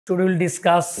Today we'll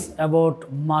discuss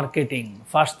about marketing.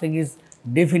 First thing is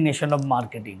definition of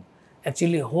marketing.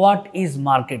 Actually, what is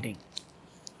marketing?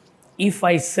 If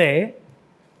I say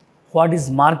what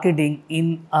is marketing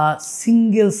in a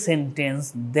single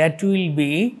sentence, that will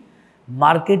be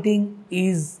marketing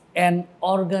is an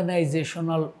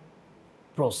organizational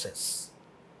process.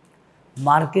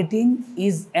 Marketing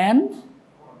is an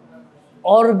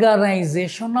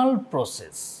organizational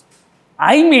process.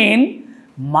 I mean,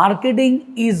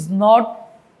 marketing is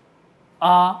not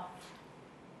a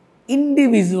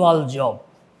individual job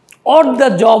or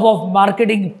the job of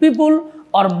marketing people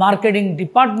or marketing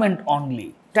department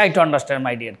only. Try to understand,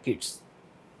 my dear kids.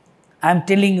 I am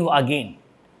telling you again,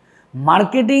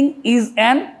 marketing is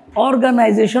an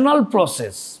organizational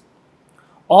process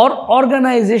or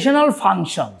organizational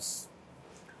functions,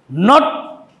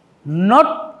 not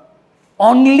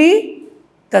only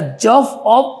the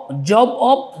job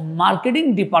of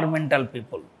marketing departmental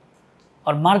people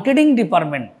or marketing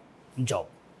department job.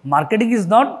 Marketing is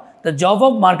not the job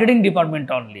of marketing department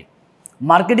only.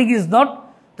 Marketing is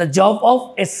not the job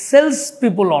of a sales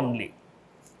people only.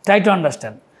 Try to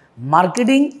understand.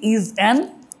 Marketing is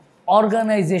an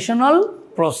organizational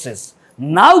process.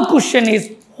 Now question is,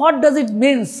 what does it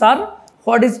mean, sir?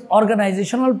 What is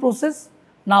organizational process?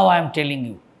 Now I am telling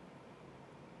you.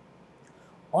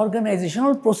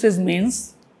 Organizational process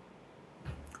means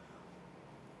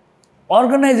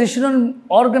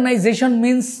organization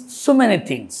means so many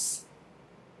things.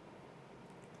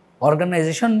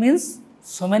 Organization means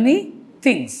so many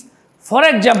things. For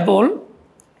example,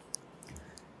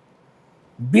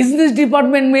 business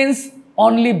department means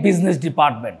only business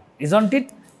department, isn't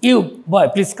it? You boy,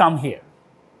 please come here.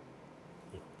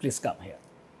 Please come here.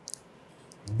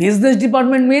 Business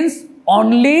department means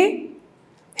only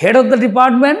head of the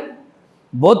department,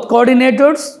 both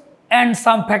coordinators and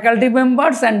some faculty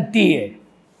members and TA,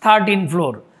 13th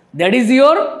floor. That is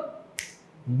your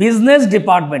business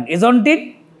department, isn't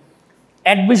it?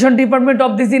 Admission department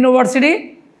of this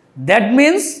university, that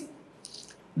means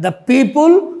the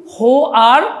people who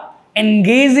are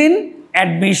engaged in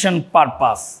admission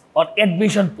purpose or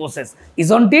admission process,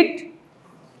 isn't it?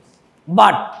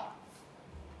 But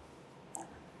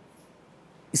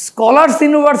Scholars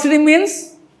University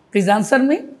means, please answer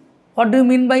me. What do you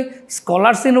mean by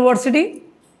Scholars University? Like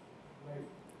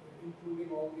including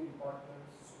all the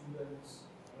departments, students,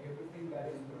 everything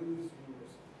that is within this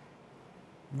university.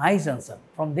 Nice answer.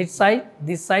 From this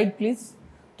side, please.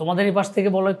 তোমাদের এই পাশ থেকে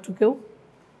বলো একটু কেউ।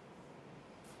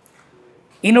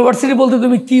 University বলতে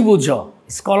তুমি কি বুঝো?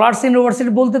 স্কলার্স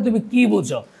ইউনিভার্সিটি বলতে তুমি কি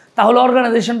বুঝো? তাহলে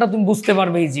অর্গানাইজেশনটা তুমি বুঝতে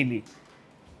পারবে ইজিলি।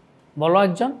 বলো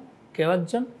একজন, কেউ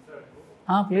একজন।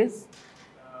 হ্যাঁ, প্লিজ।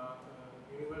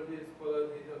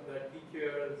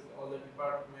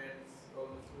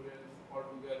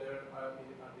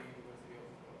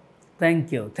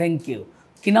 Thank you.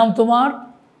 কি নাম তোমার?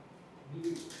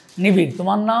 নিবিড়।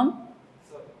 তোমার নাম?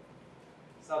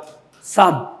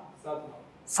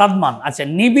 সাদমান। আচ্ছা,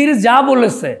 নিবিড় যা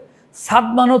বলেছে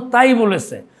সাদমানও তাই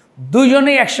বলেছে।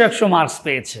 দুজনেই 100 মার্কস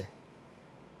পেয়েছে।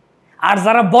 আর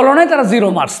যারা বলো নাই তারা 0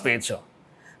 মার্কস পেয়েছ।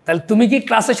 তাহলে তুমি কি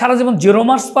ক্লাসে সারা জীবন 0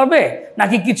 মার্কস পাবে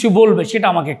নাকি কিছু বলবে সেটা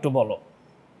আমাকে একটু বলো।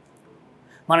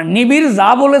 মানে নিবিড় যা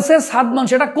বলেছে সাদমান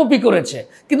সেটা কপি করেছে,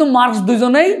 কিন্তু মার্কস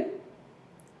দুজনেই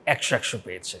 100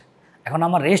 পেয়েছে। এখন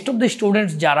আমার রেস্ট অফ দ্য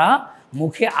স্টুডেন্টস যারা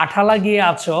মুখে আঠা লাগিয়ে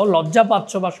আছো, লজ্জা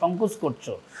পাচ্ছ বা সংকোচ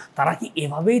করছো, তারা কি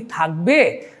এভাবেই থাকবে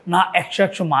না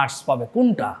 100 মার্কস পাবে?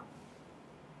 কোনটা?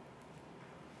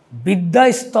 বিদ্যা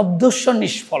স্তব্ধস্য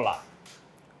নিষ্ফলা,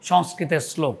 সংস্কৃতের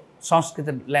শ্লোক,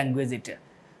 সংস্কৃতের ল্যাঙ্গুয়েজ এটা।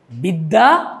 বিদ্যা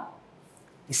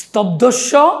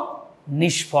স্তব্ধস্য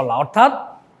নিষ্ফলা, অর্থাৎ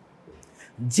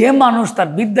যে মানুষ তার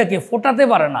বিদ্যাকে ফোটাতে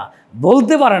পারে না,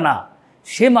 বলতে পারে না,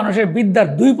 সে মানুষের বিদ্যার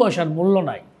 2 পয়সার মূল্য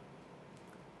নাই।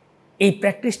 এই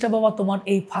প্র্যাকটিসটা বাবা তোমার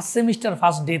এই ফার্স্ট সেমিস্টার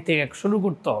ফার্স্ট ডে থেকে শুরু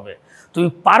করতে হবে। তুমি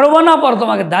পারো বা না পারো,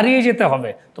 তোমাকে দাঁড়িয়ে যেতে হবে।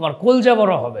 তোমার কলজা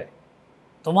বড় হবে,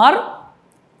 তোমার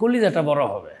কলিজাটা বড়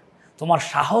হবে, তোমার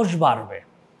সাহস বাড়বে।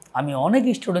 আমি অনেক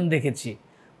স্টুডেন্ট দেখেছি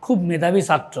খুব মেধাবী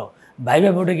ছাত্র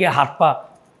ভাইবা বোর্ডে গিয়ে হাত পা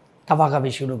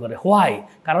কাঁপাকাঁপি শুরু করে। হোয়াই?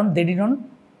 কারণ they did not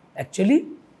actually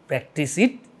practice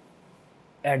it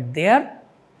at their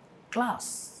class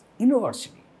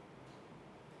university.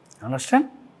 Understand?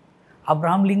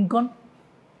 Abraham Lincoln,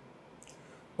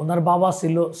 ওনার বাবা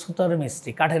ছিল সুতার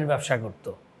মিস্ত্রি, কাঠের ব্যবসা করত।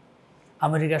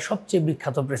 আমেরিকার সবচেয়ে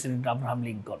বিখ্যাত প্রেসিডেন্ট আব্রাহাম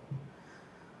লিঙ্কন।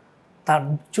 তার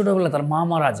ছোটোবেলায় তার মা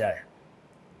মারা যায়।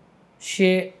 সে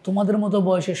তোমাদের মতো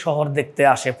বয়সে শহর দেখতে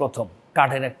আসে প্রথম,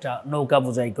 কাঠের একটা নৌকা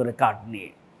বোঝাই করে কাঠ নিয়ে।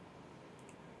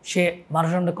 সে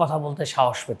মানুষের সঙ্গে কথা বলতে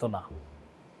সাহস পেত না,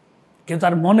 কিন্তু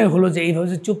তার মনে হলো যে এইভাবে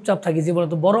যে চুপচাপ থাকি জীবনে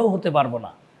তো বড়ও হতে পারবো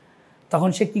না। তখন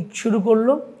সে কি শুরু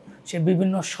করলো, সে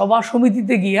বিভিন্ন সভা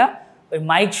সমিতিতে গিয়া ওই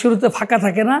মাইক শুরুতে ফাঁকা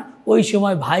থাকে না, ওই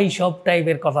সময় ভাই সব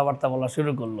টাইপের কথাবার্তা বলা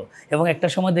শুরু করলো। এবং একটা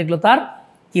সময় দেখলো তার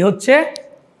কি হচ্ছে,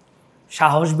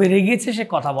 সাহস বেড়ে গিয়েছে, সে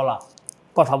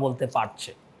কথা বলতে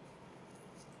পারছে।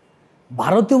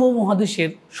 ভারতীয় উপমহাদেশের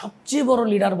সবচেয়ে বড়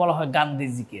লিডার বলা হয়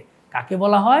গান্ধীজিকে। কাকে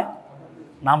বলা হয়?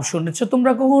 নাম শুনেছ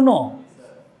তোমরা কখনো?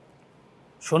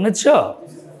 শুনেছ?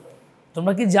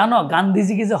 তোমরা কি জানো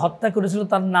গান্ধীজিকে যে হত্যা করেছিল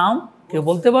তার নাম কেউ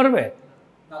বলতে পারবে?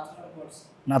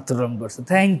 নাথুরাম গোডসে।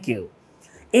 Thank you.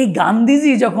 এই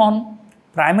গান্ধীজি যখন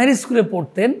প্রাইমারি স্কুলে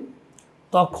পড়তেন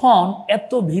তখন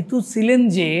এত ভীতু ছিলেন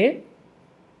যে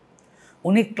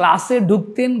উনি ক্লাসে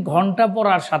ঢুকতেন ঘন্টা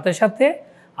পড়ার সাথে সাথে,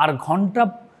 আর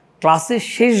ক্লাসের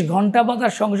শেষ ঘন্টা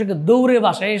বাজার সঙ্গে সঙ্গে দৌড়ে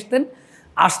বাসায়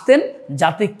আসতেন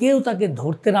যাতে কেউ তাকে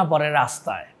ধরতে না পারে,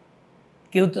 রাস্তায়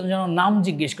কেউ যেন নাম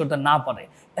জিজ্ঞেস করতে না পারে।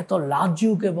 এত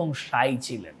লাজুক এবং শাই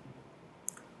ছিলেন।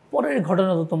 পরের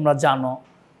ঘটনা তো তোমরা জানো,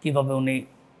 কিভাবে উনি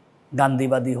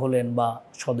গান্ধীবাদী হলেন বা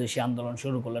স্বদেশী আন্দোলন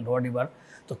শুরু করলেন, হোয়াট এভার।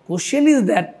 তো কোশ্চেন ইজ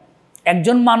দ্যাট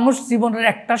একজন মানুষ জীবনের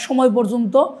একটা সময়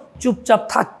পর্যন্ত চুপচাপ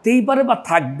থাকতেই পারে বা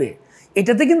থাকবে,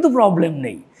 এটাতে কিন্তু প্রবলেম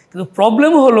নেই। কিন্তু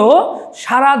প্রবলেম হলো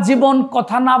সারা জীবন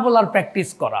কথা না বলার প্র্যাকটিস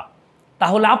করা।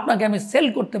 তাহলে আপনাকে আমি সেল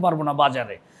করতে পারবো না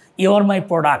বাজারে। You R my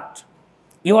product,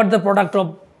 you are the product of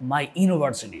my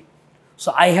university, so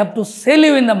I have to sell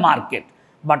you in the market.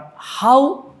 But how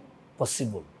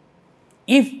possible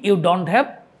if you don't have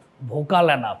vocal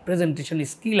enough, presentation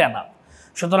skill enough.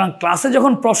 সুতরাং ক্লাসে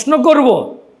যখন প্রশ্ন করব,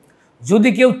 যদি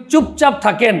কেউ চুপচাপ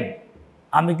থাকেন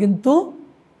আমি কিন্তু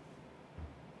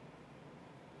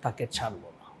তাকে ছাড়ব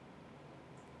না।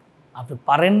 আপনি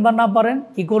পারেন বা না পারেন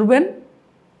কি করবেন,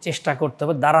 চেষ্টা করতে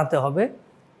হবে, দাঁড়াতে হবে,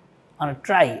 মানে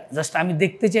ট্রাই। জাস্ট আমি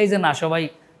দেখতে চাই যে না সবাই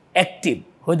active,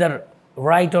 হুইদার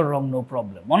right or wrong, no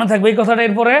problem. মনে থাকবে এই কথাটা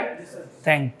এরপরে?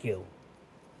 Thank you.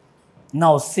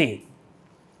 Now C,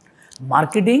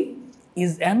 marketing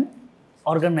is an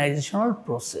organizational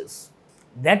process.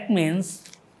 That means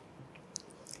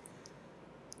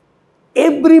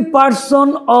every person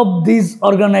of this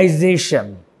organization,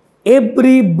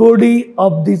 everybody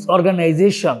of this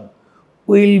organization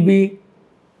will be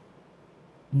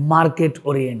market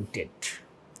oriented,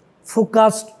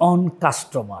 focused on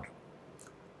customer.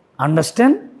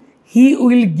 Understand? He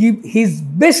will give his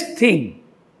best thing.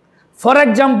 For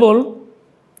example,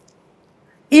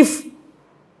 if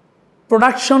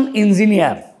production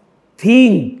engineer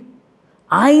think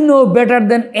I know better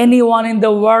than anyone in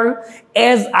the world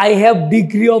as I have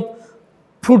degree of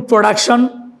food production,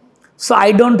 so I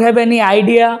don't have any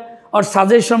idea or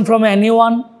suggestion from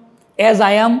anyone, as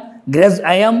I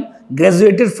am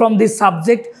graduated from this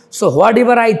subject, so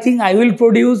whatever I think I will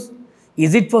produce.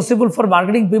 Is it possible for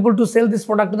marketing people to sell this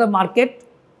product to the market?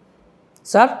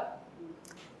 Sir,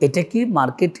 এটা কি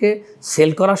মার্কেটে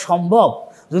sell করা সম্ভব?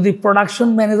 যদি production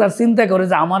manager চিন্তা করে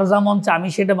যে আমার যা মন চায় আমি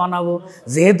সেটা বানাবো,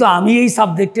 যেহেতু আমি এই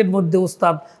সাবজেক্টের মধ্যে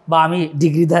উস্তাদ বা আমি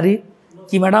ডিগ্রিধারী,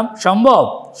 কি ম্যাডাম সম্ভব?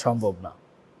 সম্ভব না।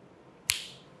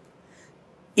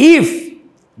 If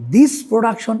this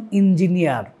production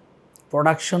engineer,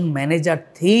 production manager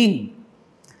think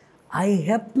I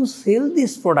have to sell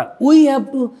this product, we have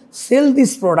to sell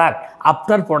this product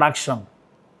after production,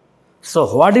 so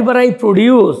whatever I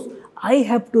produce I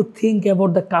have to think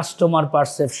about the customer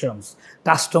perceptions,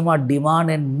 customer demand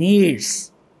and needs.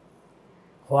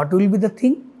 What will be the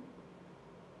thing?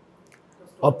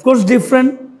 Of course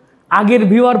different. আগের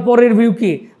view আর পরের view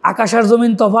কি আকাশ আর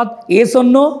জমিন তফাৎ? yes or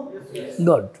no?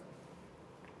 Good.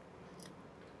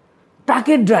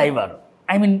 ট্রাকের driver,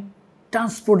 I mean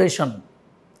transportation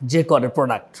যে করে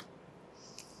product,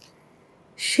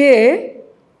 সে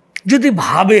যদি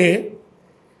ভাবে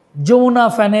যমুনা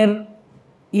ফ্যানের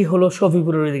হলো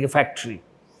শফিপুরের দিকে ফ্যাক্টরি,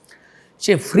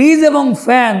 সে ফ্রিজ এবং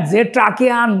ফ্যান যে ট্রাকে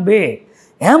আনবে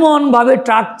এমনভাবে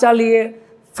ট্রাক চালিয়ে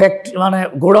মানে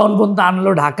গোডাউন পর্যন্ত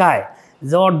আনলো ঢাকায়,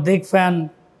 যে অর্ধেক ফ্যান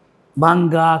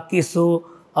ভাঙ্গা, কিছু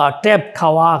ট্যাপ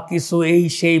খাওয়া, কিছু এই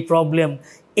সেই প্রবলেম।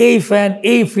 এই ফ্যান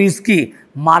এই ফ্রিজ কি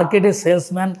মার্কেটে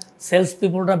সেলস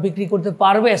পিপলরা বিক্রি করতে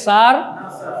পারবে স্যার?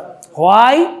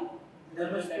 হোয়াই?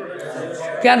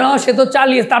 কেন? সে তো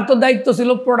চালিয়ে, তার তো দায়িত্ব ছিল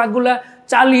প্রোডাক্টগুলো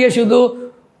চালিয়ে শুধু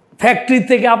ফ্যাক্টরি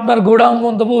থেকে আপনার গোডাউন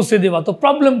পর্যন্ত পৌঁছে দেওয়া। তো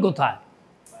প্রবলেম কোথায়?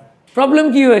 প্রবলেম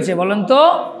কি হয়েছে বলেন তো?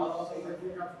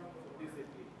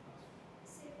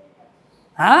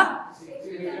 হ্যাঁ,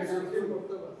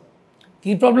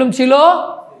 কি প্রবলেম ছিল?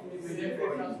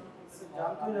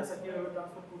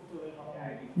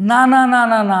 না না না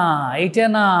না না, এটা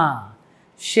না,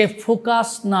 সে ফোকাস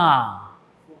না,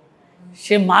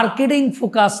 সে মার্কেটিং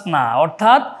ফোকাস না,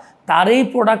 অর্থাৎ তার এই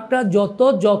প্রোডাক্টটা যত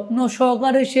যত্ন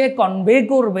সহকারে সে কনভে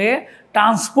করবে,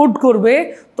 ট্রান্সপোর্ট করবে,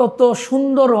 তত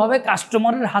সুন্দরভাবে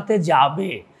কাস্টমারের হাতে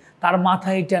যাবে। তার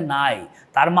মাথায় এটা নাই।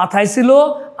 তার মাথায় ছিল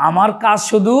আমার কাজ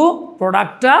শুধু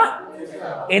প্রোডাক্টটা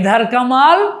এধার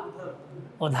কামাল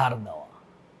ওধার দেওয়া।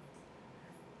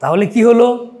 তাহলে কি হলো?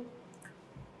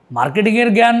 মার্কেটিংয়ের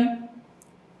জ্ঞান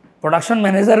প্রোডাকশন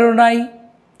ম্যানেজারেরও নাই,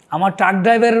 আমার ট্রাক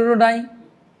ড্রাইভারেরও নাই।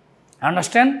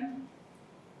 আন্ডারস্ট্যান্ড?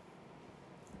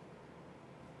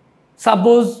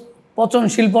 সাপোজ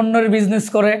পচনশীল পণ্যের বিজনেস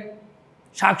করে,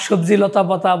 শাকসবজি,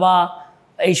 লতাপাতা বা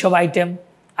এইসব আইটেম,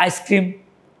 আইসক্রিম।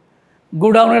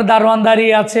 গোডাউনের দারোয়ান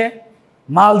দাঁড়িয়ে আছে,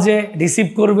 মাল যে রিসিভ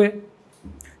করবে,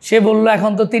 সে বলল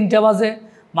এখন তো 3টা বাজে,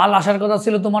 মাল আসার কথা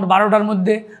ছিল তোমার 12টার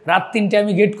মধ্যে, রাত 3টায়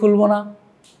আমি গেট খুলবো না,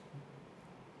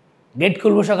 গেট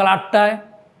খুলবো সকাল 8টায়।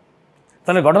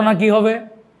 তাহলে ঘটনা কি হবে?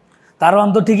 দারোয়ান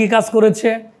তো ঠিকই কাজ করেছে।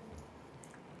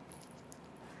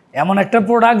 এমন একটা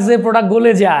প্রোডাক্ট যে প্রোডাক্ট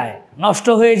গলে যায়, নষ্ট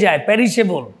হয়ে যায়,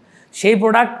 প্যারিসেবল, সেই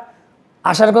প্রোডাক্ট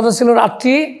আসার কথা ছিল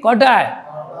রাত্রি কয়টায়?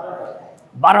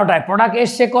 12টায়। প্রোডাক্ট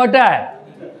এসছে কয়টায়?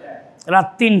 রাত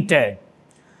 3টায়।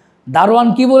 দারোয়ান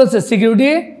কি বলেছে?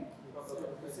 সিকিউরিটি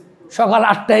সকাল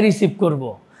 8টায় রিসিভ করব।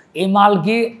 এই মাল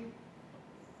কি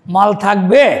মাল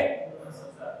থাকবে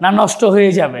না নষ্ট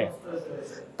হয়ে যাবে?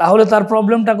 তাহলে তার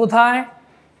প্রবলেমটা কোথায়?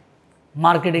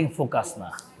 মার্কেটিং ফোকাস না।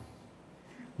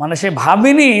 মানে সে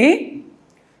ভাবেনি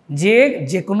যে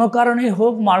যে কোনো কারণে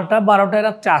হোক মালটা 12টায়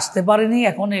রাত্রে আসতে পারেনি,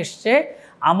 এখন এসছে,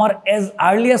 আমার অ্যাজ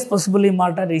আর্লি অ্যাজ পসিবল এই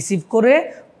মালটা রিসিভ করে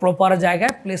প্রপার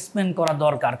জায়গায় প্লেসমেন্ট করা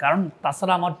দরকার। কারণ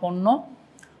তাছাড়া আমার পণ্য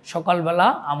সকালবেলা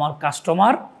আমার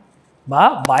কাস্টমার বা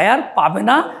বায়ার পাবে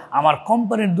না, আমার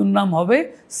কোম্পানির দুর্নাম হবে,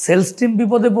 সেলস টিম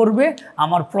বিপদে পড়বে,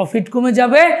 আমার প্রফিট কমে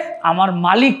যাবে, আমার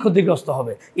মালিক ক্ষতিগ্রস্ত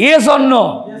হবে। Yes or no?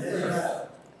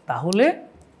 তাহলে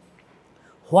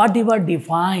whatever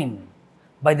defined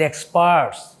by the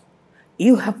experts,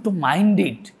 you have to mind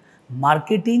it.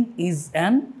 Marketing is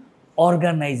an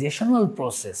organizational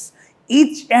process.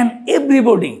 Each and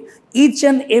everybody, each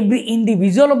and every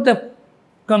individual of the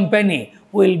company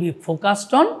will be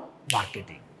focused on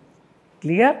marketing.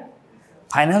 Clear?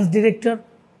 Finance director,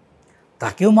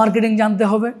 তাকেও marketing জানতে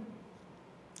হবে।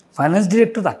 Finance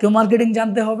director, তাকেও marketing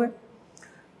জানতে হবে।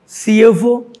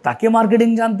 CFO, তাকে marketing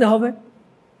জানতে হবে।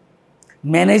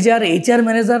 Manager, HR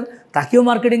manager, তাকেও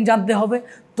মার্কেটিং জানতে হবে।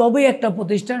 তবেই একটা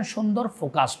প্রতিষ্ঠান সুন্দর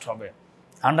ফোকাসড হবে।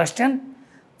 আন্ডারস্ট্যান্ড?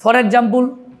 ফর এক্সাম্পল,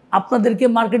 আপনাদেরকে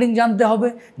মার্কেটিং জানতে হবে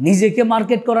নিজেকে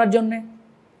মার্কেট করার জন্যে,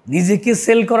 নিজেকে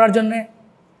সেল করার জন্যে।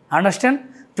 আন্ডারস্ট্যান্ড?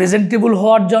 প্রেজেন্টেবল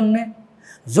হওয়ার জন্যে।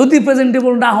 যদি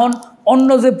প্রেজেন্টেবল না হন, অন্য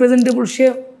যে প্রেজেন্টেবল সে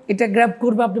এটা গ্র্যাব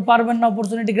করবে, আপনি পারবেন না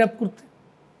অপরচুনিটি গ্র্যাব করতে।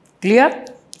 Clear?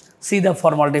 C the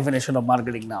formal definition of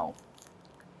marketing now.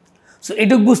 So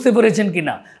এটুকু বুঝতে পেরেছেন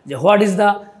কিনা যে what is the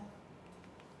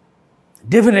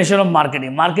definition of marketing?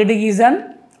 Marketing is an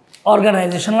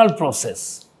organisational process.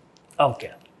 Okay,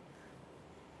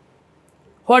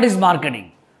 what is marketing?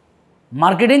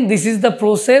 Marketing, this is the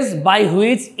process by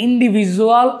which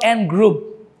individual and group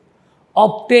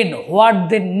obtain what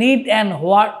they need and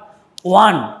what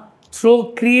want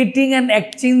through creating and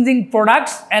exchanging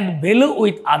products and value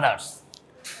with others.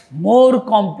 More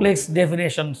complex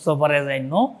definition so far as I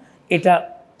know. এটা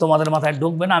তোমাদের মাথায়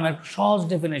ঢুকবে না, আমি একটা সহজ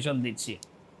definition দিচ্ছি।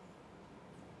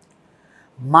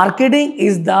 Marketing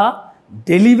is the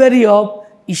delivery of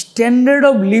standard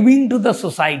of living to the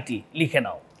society. লিখে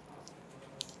নাও।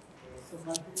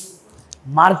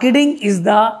 Marketing is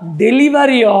the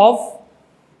delivery of,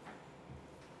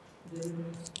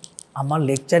 আমার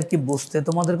লেকচার কি বুঝতে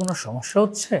তোমাদের কোনো সমস্যা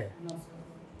হচ্ছে?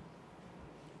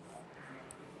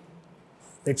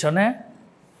 পেছনে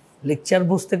লেকচার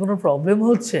বুঝতে কোনো প্রবলেম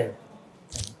হচ্ছে?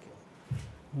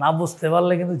 না বুঝতে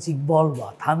পারলে কিন্তু জিগ বলবা,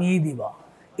 থামিয়েই দিবা,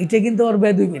 এটা কিন্তু আর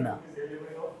বেদুবি না।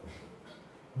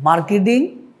 Marketing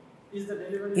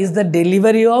is the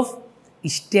delivery of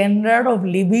standard of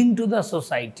living to the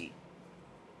society.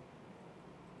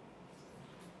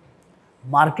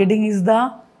 Marketing is the,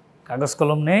 কাগজ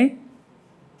কলম নেই,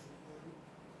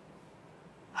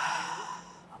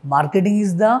 marketing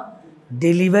is the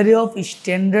delivery of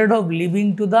standard of living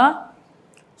to the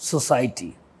society.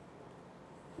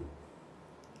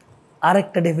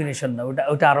 আরেকটা ডেফিনেশন না,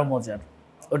 ওটা আরো মজার,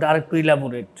 ওটা আরেকটু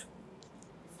elaborate.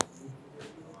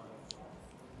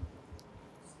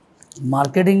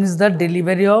 Marketing is the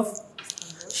delivery of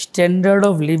standard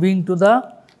of living to the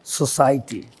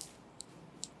society.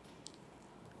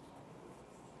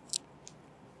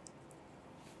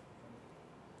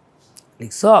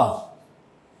 লিখছ?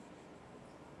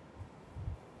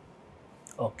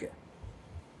 Okay.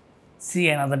 See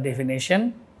another definition,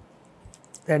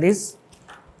 that is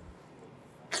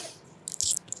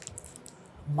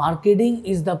Marketing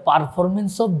is the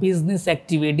performance of business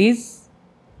activities.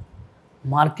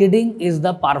 Marketing is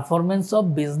the performance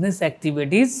of business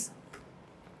activities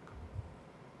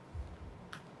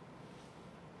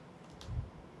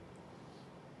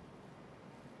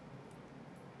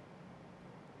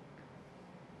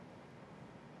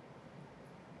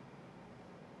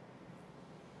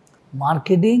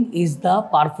Marketing is the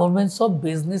performance of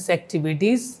business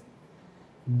activities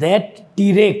that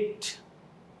direct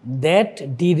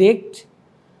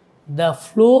the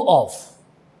flow of,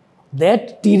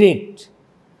 that direct,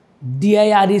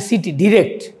 D-I-R-E-C-T,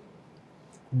 direct,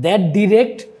 that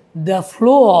direct the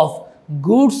flow of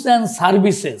goods and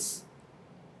services,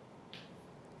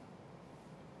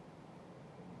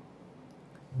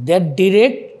 that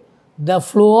direct the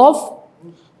flow of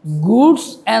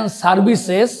goods and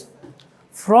services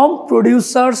from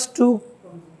producers to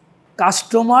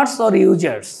customers or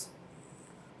users,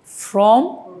 from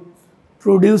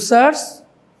producers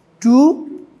to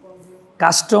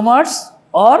customers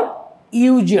or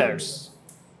users.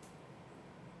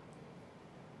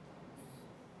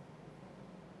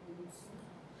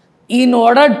 In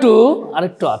order to,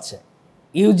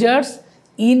 users,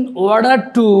 in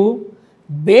order to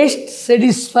best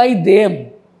satisfy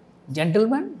them.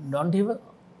 Gentlemen, don't even.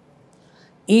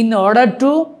 In order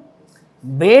to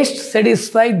best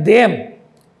satisfy them,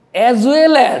 as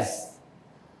well as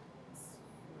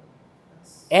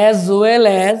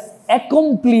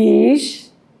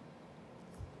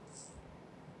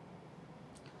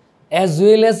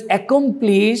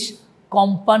accomplish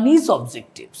company's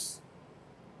objectives.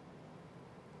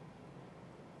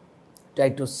 Try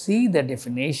to see the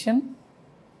definition.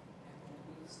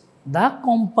 The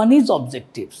company's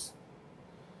objectives.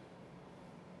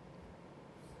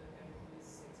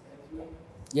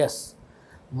 Yes.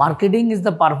 Marketing is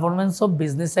the performance of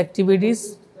business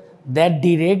activities that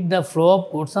direct the flow of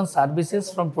goods and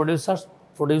services from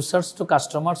producers to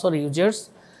customers or users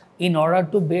in order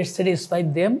to best satisfy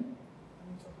them,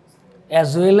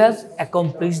 as well as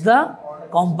accomplish the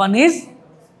company's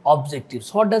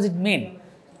objectives. What does it mean?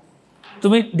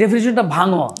 তুমি ডেফিনিশনটা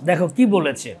ভাঙো, দেখো কি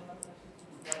বলেছে।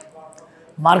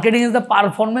 Marketing is the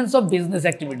performance of business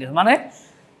activities, মানে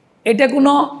এটা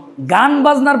কোনো গান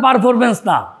বাজনার পারফরমেন্স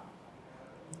না,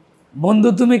 বন্ধু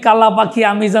তুমি কালা পাখি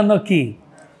আমি জানো কি,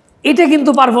 এটা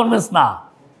কিন্তু পারফরমেন্স না,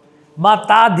 বা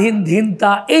তা ধিন ধিন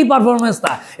তা, এই পারফরমেন্স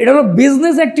না, এটা হলো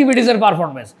বিজনেস অ্যাক্টিভিটিসের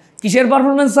পারফরমেন্স। কিসের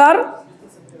পারফরমেন্স স্যার?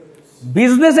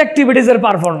 বিজনেস অ্যাক্টিভিটিসের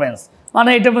পারফরমেন্স, মানে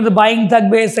এটার মধ্যে বাইং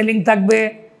থাকবে, সেলিং থাকবে,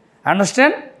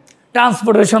 আন্ডারস্ট্যান্ড,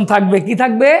 ট্রান্সপোর্টেশন থাকবে, কি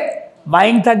থাকবে?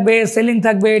 বাইং থাকবে, সেলিং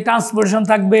থাকবে, ট্রান্সপোর্টেশন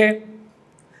থাকবে,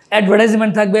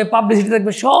 অ্যাডভার্টাইজমেন্ট থাকবে, পাবলিসিটি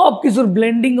থাকবে, সব কিছুর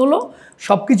ব্লেন্ডিং হলো,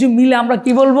 সব কিছু মিলে আমরা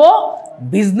কি বলবো?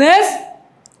 Business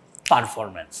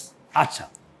performance. আচ্ছা,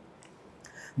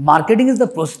 marketing is the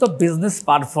process of business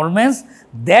performance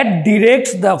that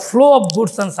directs the flow of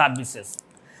goods and services.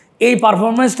 এই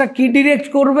পারফরমেন্সটা কি ডিরেক্ট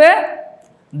করবে?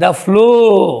 দ্য ফ্লো,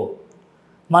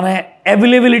 মানে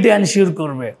অ্যাভেলেবিলিটি এনশিওর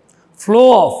করবে, flow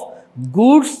of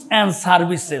goods and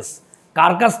services,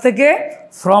 কার কাছ থেকে?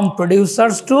 From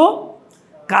producers two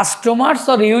customers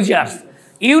or users.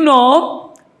 You know,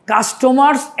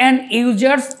 customers and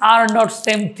users are not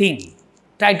same thing.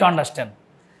 Try to understand.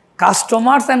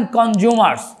 Customers and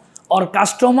consumers or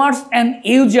customers and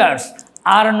users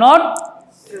are not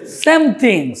same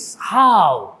things. How?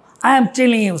 I am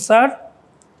telling you, sir.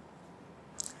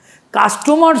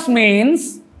 Customers means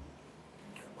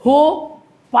who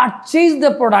purchase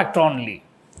the product only.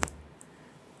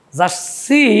 Just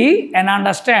see and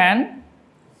understand.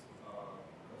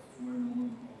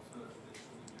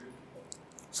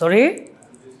 Sorry?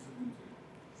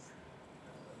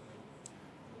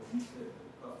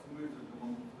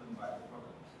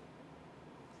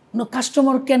 No,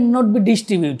 customer cannot be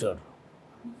distributor.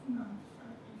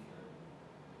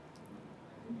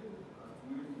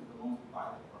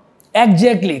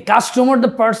 Exactly. Customer,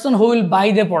 the person who will buy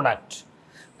the product.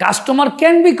 Customer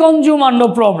can be consumer, no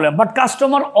problem. But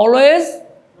customer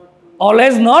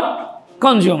always not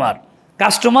consumer.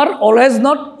 Customer always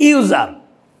not user.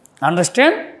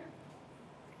 Understand?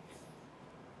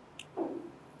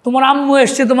 তোমার আম্মু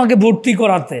এসছে তোমাকে ভর্তি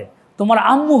করাতে, তোমার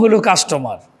আম্মু হলো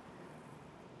customer,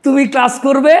 তুমি ক্লাস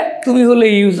করবে, তুমি হলো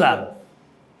ইউজার।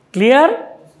 ক্লিয়ার?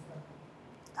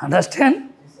 আন্ডারস্ট্যান্ড?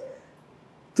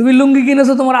 তুমি লুঙ্গি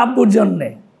কিনেছো তোমার আব্বুর জন্যে,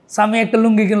 স্বামী একটা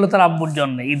লুঙ্গি কিনলো তার আব্বুর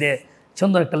জন্যে, ঈদে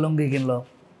সুন্দর একটা লুঙ্গি কিনলো,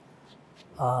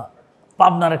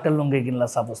 পাবনার একটা লুঙ্গি কিনলো,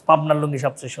 সাপোজ পাবনার লুঙ্গি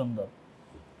সবচেয়ে সুন্দর,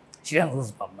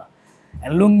 পাবনা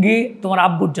লুঙ্গি তোমার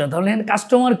আব্বুর জন্য, তাহলে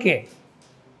কাস্টমার কে?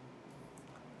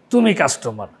 তুমি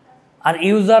কাস্টমার, আর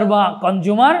ইউজার বা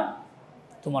কনজিউমার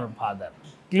তোমার father.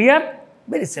 Clear?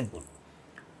 Very simple.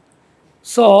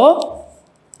 So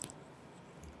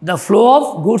the flow of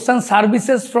goods and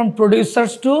services from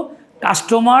producers to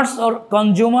customers or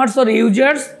consumers or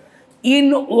users in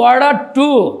order to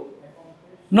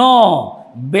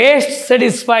best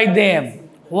satisfy them.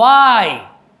 Why?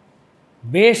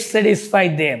 Best satisfy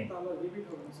them.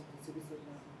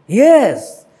 Yes.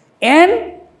 And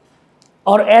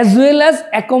or as well as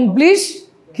accomplish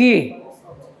কি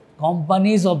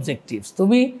companies objectives.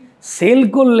 তুমি sell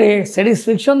করলে,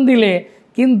 satisfaction দিলে,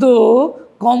 কিন্তু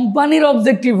কোম্পানির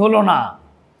objective হলো না,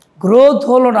 growth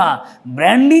হলো না,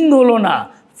 ব্র্যান্ডিং হলো না,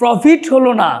 প্রফিট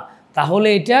হলো না, তাহলে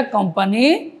এটা কোম্পানি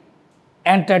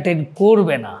এন্টারটেইন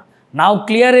করবে না। নাও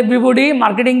ক্লিয়ার এভরিবডি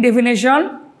মার্কেটিং ডেফিনেশন?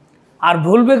 আর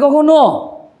ভুলবে কখনো?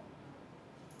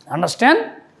 আন্ডারস্ট্যান্ড?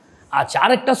 আচ্ছা,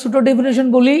 আরেকটা ছোট ডেফিনেশন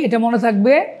বলি, এটা মনে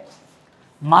থাকবে।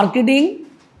 Marketing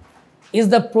is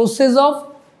the process of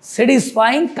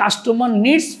satisfying customer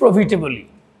needs প্রফিটেবলি।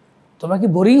 তোমরা কি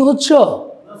বোরিং হচ্ছ?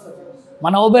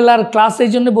 মানে ওবেলার ক্লাস এই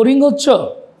জন্য বোরিং হচ্ছ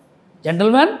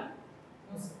জেন্টলম্যান?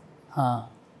 হ্যাঁ,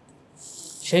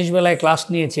 শেষ বেলায় ক্লাস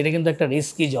নিয়েছি, এটা কিন্তু একটা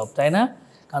রিস্কি জব, তাই না?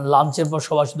 কারণ লাঞ্চের পর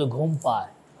সবাই শুধু ঘুম পায়।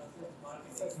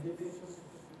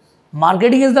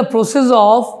 Marketing is the process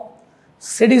of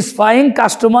satisfying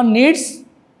customer needs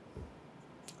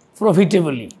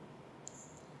প্রফিটেবলি।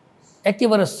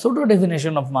 একেবারে ছোট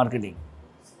definition of marketing,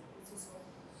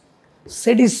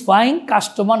 satisfying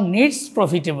customer needs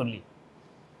প্রফিটেবলি।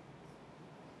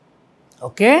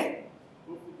 ওকে,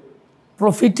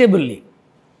 প্রফিটেবলি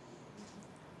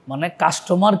মানে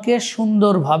কাস্টমারকে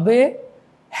সুন্দরভাবে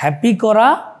হ্যাপি করা,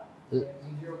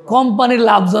 কোম্পানির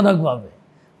লাভজনকভাবে,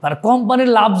 আর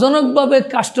কোম্পানির লাভজনকভাবে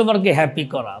কাস্টমারকে হ্যাপি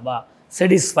করা বা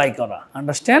স্যাটিসফাই করা।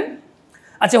 আন্ডারস্ট্যান্ড?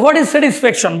 আচ্ছা, হোয়াট ইজ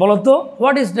স্যাটিসফ্যাকশন বলো তো?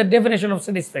 What is the definition of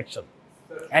satisfaction?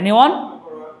 Anyone?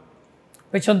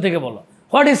 পেছন থেকে বলো,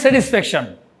 what is satisfaction?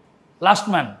 Last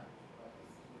man,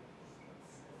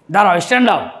 দাঁড়াও, স্ট্যান্ড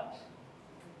আপ।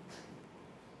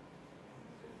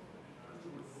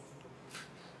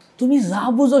 তুমি যা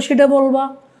বুঝো সেটা বলবা,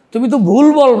 তুমি তো ভুল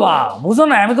বলবা, বুঝো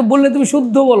না? আমি তো বললে তুমি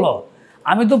শুদ্ধ বলো।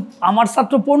 আমি তো আমার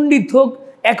ছাত্র পণ্ডিত হোক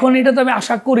এখন, এটা তো আমি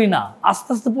আশা করি না, আস্তে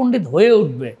আস্তে পণ্ডিত হয়ে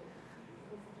উঠবে।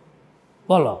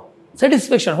 বলো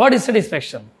স্যাটিসফ্যাকশন, হোয়াট ইজ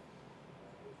স্যাটিসফ্যাকশন?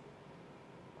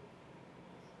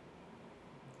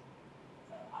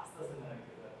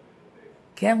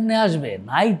 কেমনে আসবে?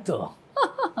 নাই তো,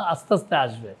 আস্তে আস্তে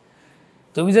আসবে।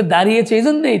 তুমি যে দাঁড়িয়েছো এই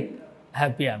জন্যই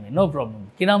হ্যাপি আমি, নো প্রবলেম।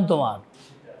 কি নাম তোমার?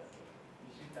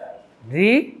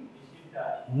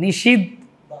 নিশিদ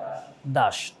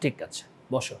দাস। ঠিক আছে,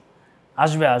 বসো,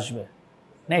 আসবে আসবে।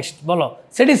 নেক্সট বলো,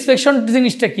 স্যাটিসফ্যাকশন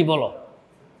জিনিসটা কি বলো?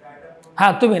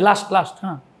 হ্যাঁ, তুমি লাস্ট।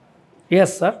 হ্যাঁ,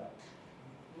 ইয়েস স্যার,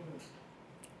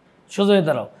 সোজা হয়ে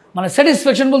দাঁড়াও। মানে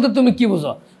স্যাটিসফ্যাকশন বলতে তুমি কি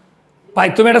বুঝো? ভাই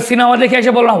তুমি একটা সিনেমা দেখে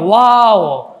এসে বললাম ওয়াও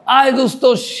আয় দোস্ত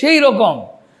সেই রকম,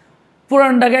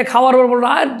 পুরান ঢাকায় খাওয়ার পর বললাম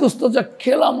আয় দোস্ত যা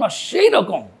খেলাম না সেই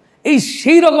রকম, এই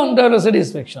সেই রকমটা হলো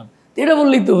স্যাটিসফ্যাকশন। এটা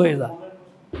বললেই তো হয়ে যায়।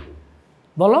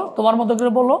 বলো তোমার মতো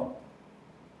করে বলো।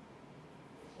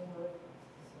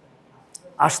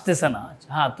 আসতেছে না?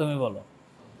 হ্যাঁ, তুমি বলো।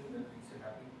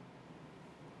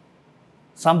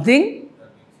 something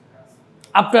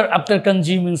after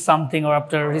consuming something or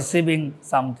after receiving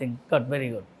something. Good, very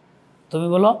good. তুমি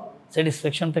বলো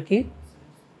স্যাটিসফ্যাকশনটা কি?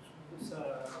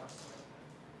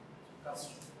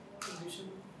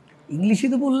 ইংলিশে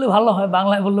তো বললে ভালো হয়,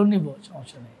 বাংলায় বললেও নিব,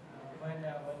 সমস্যা নেই।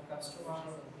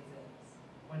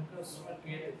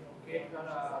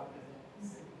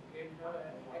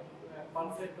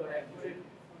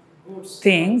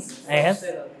 Things,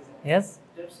 yes.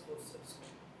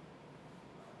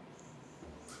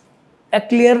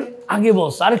 ক্লিয়ার আগে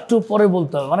বলছ, আরেকটু পরে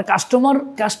বলতে হবে। মানে customer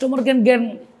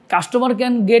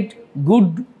can get good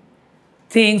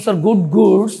things or good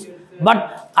goods, but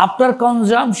after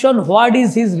consumption what is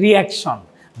his reaction?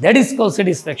 That is called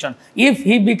satisfaction. If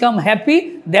he become happy,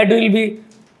 that will be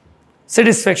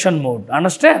satisfaction mode.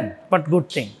 Understand? But good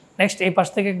thing. Next, এই পাশ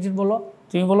থেকে একজন বলো,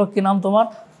 তুমি বলো কি নাম তোমার?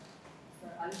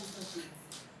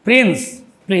 Prince.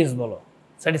 Please বলো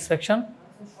স্যাটিসফ্যাকশন।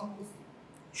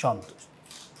 সন্তুষ্ট।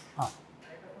 হ্যাঁ,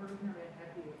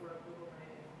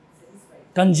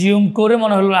 কনজিউম করে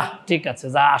মনে হলো ঠিক আছে,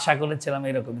 যা আশা করেছিলাম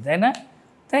এরকমই, তাই না?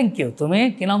 Thank you. তুমি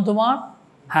কি নাম তোমার?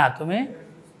 হ্যাঁ, তুমি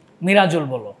মিরাজুল।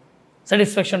 বলো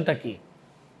স্যাটিসফ্যাকশনটা কি?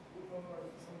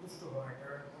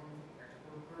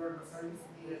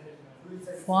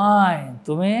 ফাইন।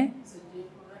 তুমি?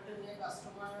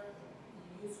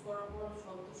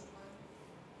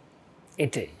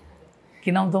 এটাই। কি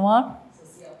নাম তোমার?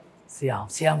 সিয়াম।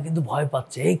 সিয়াম কিন্তু ভয়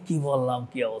পাচ্ছে, এই কি বললাম,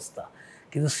 কি অবস্থা।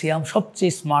 কিন্তু সিয়াম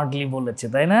সবচেয়ে স্মার্টলি বলেছে,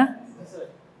 তাই না?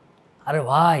 আরে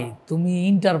ভাই তুমি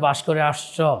ইন্টার পাস করে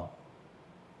আসছ,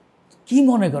 কি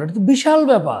মনে করো এটা তো বিশাল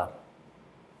ব্যাপার।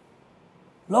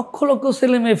 লক্ষ লক্ষ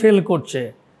ছেলে মেয়ে ফেল করছে,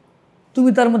 তুমি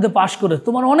তার মধ্যে পাশ করে,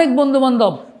 তোমার অনেক বন্ধু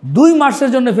বান্ধব 2 মাসের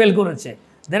জন্য ফেল করেছে।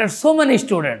 দেয়ার আর সো মেনি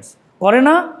স্টুডেন্টস করে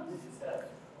না,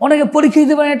 অনেকে পরীক্ষা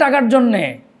দিতে পারেনি টাকার জন্যে,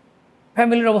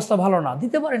 ফ্যামিলির অবস্থা ভালো না,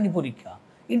 দিতে পারেনি পরীক্ষা,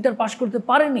 ইন্টার পাস করতে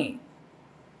পারেনি।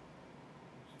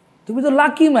 তুমি তো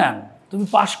লাকি ম্যান, তুমি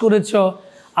পাস করেছ,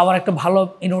 আবার একটা ভালো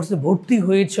ইউনিভার্সিটি ভর্তি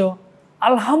হয়েছ,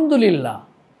 আলহামদুলিল্লাহ।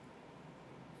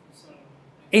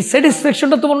 এই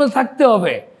স্যাটিসফ্যাকশনটা তোমার মধ্যে থাকতে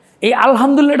হবে, এই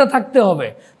আলহামদুলিল্লাহটা থাকতে হবে,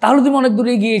 তাহলে তুমি অনেক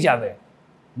দূরে এগিয়ে যাবে।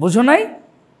 বুঝো নাই?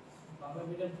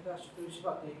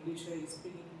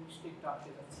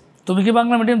 তুমি কি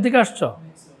বাংলা মিডিয়াম থেকে আসছো?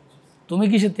 তুমি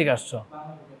কিসের থেকে আসছো?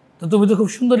 তো তুমি তো খুব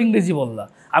সুন্দর ইংরেজি বললা,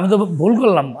 আমি তো ভুল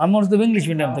করলাম, আমি মনে হচ্ছে ইংলিশ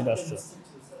মিডিয়াম থেকে আসছো।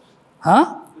 হ্যাঁ,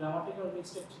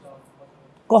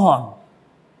 কখন?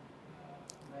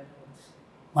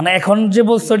 মানে এখন যে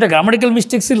বলছো এটা গ্রামাটিক্যাল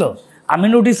মিস্টেক ছিল, আমি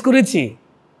নোটিস করেছি,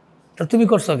 তা তুমি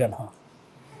করছো কেন?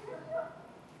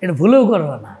 এটা ভুলেও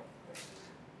করবে না,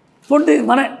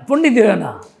 পণ্ডিত হয়ে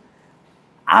না।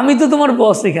 আমি তো তোমার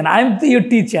বস এখানে, আই এম তো ইউর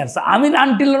টিচার। আমি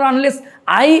until or unless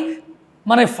I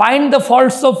find the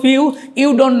faults of you, you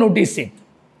don't notice it.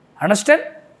 Understand?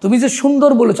 তুমি যে সুন্দর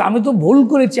বলেছো, আমি তো ভুল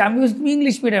করেছি, আমি তুমি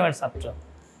ইংলিশ মিডিয়ামের ছাত্র,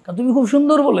 কারণ তুমি খুব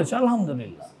সুন্দর বলেছো,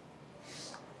 আলহামদুলিল্লাহ।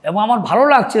 এবং আমার ভালো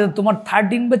লাগছে তোমার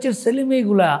 13 ব্যাচের ছেলে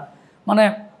মেয়েগুলা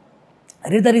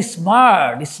রেদার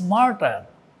স্মার্টার।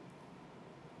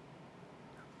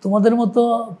 তোমাদের মতো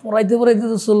পড়াইতে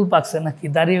তো চুল পাকছে নাকি,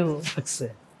 দাঁড়িয়েও পাকছে,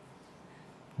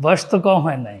 বয়স তো কম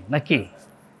হয় নাই নাকি,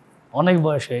 অনেক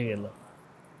বয়স হয়ে গেল,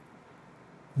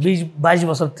 20-22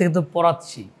 বছর থেকে তো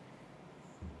পড়াচ্ছি।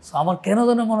 আমার কেন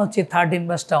যেন মনে হচ্ছে 13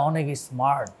 ব্যাচটা অনেক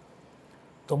স্মার্ট।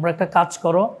 তোমরা একটা কাজ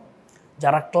করো,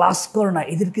 যারা ক্লাস করো না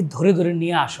এদেরকে ধরে ধরে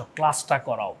নিয়ে আসো, ক্লাসটা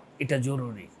করাও, এটা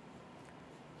জরুরি।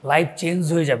 লাইফ চেঞ্জ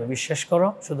হয়ে যাবে, বিশ্বাস করো,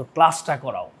 শুধু ক্লাসটা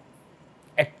করাও,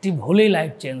 অ্যাক্টিভ হলেই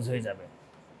লাইফ চেঞ্জ হয়ে যাবে।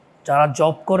 যারা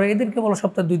জব করে এদেরকে বলো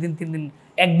সপ্তাহে 2 দিন 3 দিন,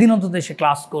 একদিন অন্তত এসে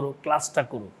ক্লাস করো, ক্লাসটা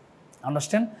করো।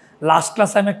 আন্ডারস্ট্যান্ড? লাস্ট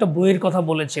ক্লাসে আমি একটা বইয়ের কথা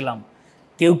বলেছিলাম,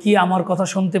 কেউ কি আমার কথা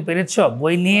শুনতে পেরেছ?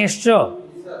 বই নিয়ে এসছো?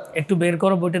 একটু বের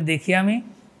করো, বইটা দেখি আমি।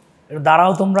 একটু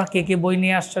দাঁড়াও, তোমরা কে কে বই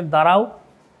নিয়ে আসছো দাঁড়াও,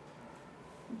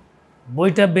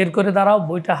 বইটা বের করে দাঁড়াও,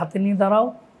 বইটা হাতে নিয়ে দাঁড়াও।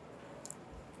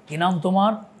 কি নাম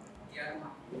তোমার?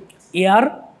 ইয়ার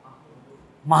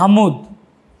মাহমুদ।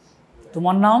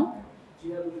 তোমার নাম?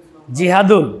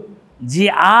 জিহাদুল।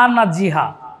 জিয়া না জিহা?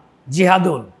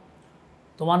 জিহাদুল।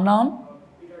 তোমার নাম?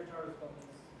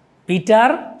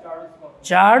 Peter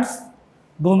Charles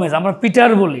Gomez. আমরা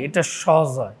পিটার বলি, এটা সহজ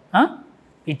হয়। হ্যাঁ,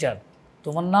 পিটার।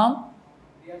 তোমার নাম?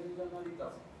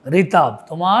 রিতাব।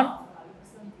 তোমার?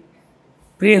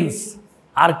 প্রিন্স।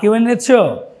 আর কেউ এনেছ?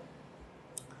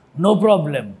 No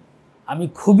problem. আমি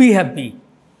খুবই হ্যাপি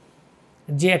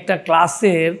যে একটা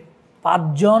ক্লাসের 5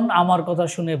 জন আমার কথা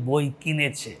শুনে বই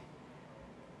কিনেছে।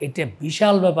 এটা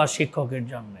বিশাল ব্যাপার শিক্ষকের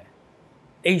জন্য।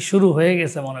 এই শুরু হয়ে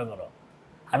গেছে মনে করো।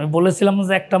 আমি বলেছিলাম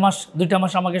যে 1 মাস 2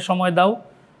 মাস আমাকে সময় দাও।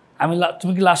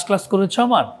 তুমি কি লাস্ট ক্লাস করেছো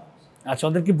আমার? আচ্ছা,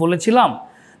 ওদেরকে বলেছিলাম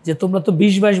যে তোমরা তো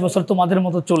 20-22 বছর তোমাদের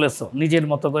মতো চলেছো, নিজের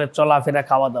মতো করে চলাফেরা,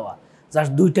 খাওয়া দাওয়া,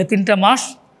 জাস্ট 2-3 মাস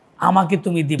আমাকে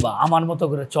তুমি দিবা, আমার মতো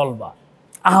করে চলবা,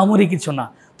 আহামরি কিছু না।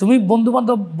 তুমি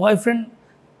বন্ধুবান্ধব, বয়ফ্রেন্ড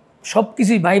সব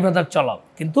কিছুই ভাই ব্রাদার চলাও,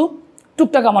 কিন্তু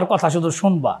টুকটাক আমার কথা শুধু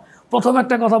শুনবা। প্রথম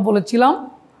একটা কথা বলেছিলাম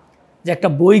যে একটা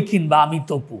বই কিনবা, আমি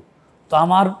তপু। তো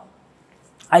আমার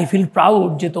আই ফিল প্রাউড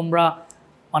যে তোমরা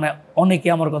অনেকে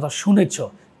আমার কথা শুনেছ।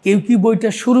 কেউ কি বইটা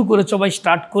শুরু করেছো বা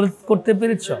স্টার্ট করতে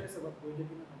পেরেছ?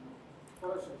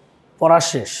 পড়া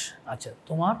শেষ। আচ্ছা,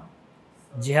 তোমার?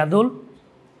 জিহাদুল,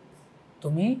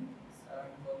 তুমি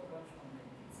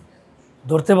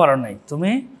ধরতে পারো নাই।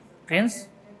 তুমি? প্রিন্স?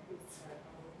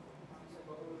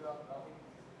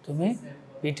 তুমি?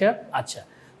 পিটার? আচ্ছা,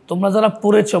 তোমরা যারা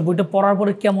পড়েছ বইটা পড়ার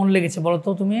পরে কেমন লেগেছে বলো তো?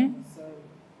 তুমি?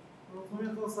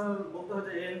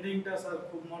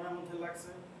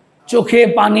 চোখে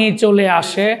পানি চলে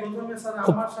আসে।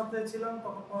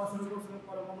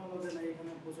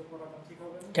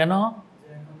 কেন?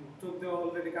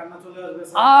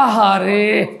 আহারে,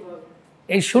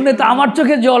 এই শুনে তো আমার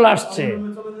চোখে জল আসছে।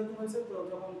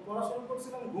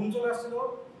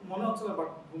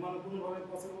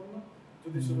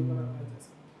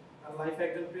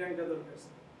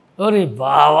 ওরে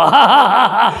বাবা,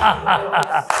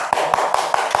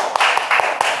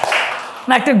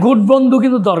 না, একটা গুড বন্ধু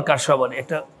কিন্তু দরকার সবারই,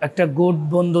 একটা গুড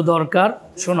বন্ধু দরকার।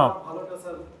 শোনো,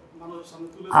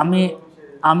 আমি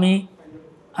আমি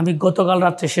আমি গতকাল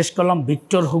রাত্রে শেষ করলাম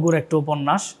ভিক্টর হুগোর একটা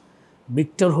উপন্যাস।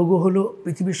 ভিক্টর হুগো হলো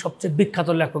পৃথিবীর সবচেয়ে বিখ্যাত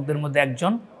লেখকদের মধ্যে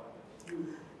একজন।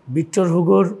 ভিক্টর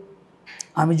হুগোর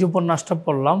আমি যে উপন্যাসটা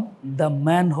পড়লাম the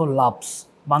man who loves,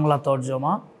 Bangla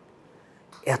তর্জমা,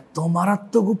 এত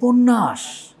মারাত্মক উপন্যাস,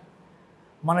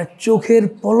 মানে চোখের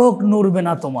পলক নড়বে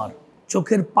না, তোমার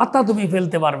চোখের পাতা তুমি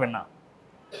ফেলতে পারবে না।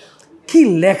 কি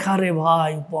লেখা রে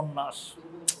ভাই উপন্যাস!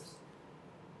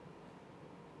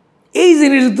 এই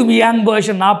জিনিস তুমি ইয়াং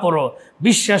বয়সে না পড়ো,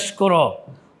 বিশ্বাস করো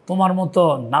তোমার মতো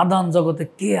নাদান জগতে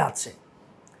কে আছে?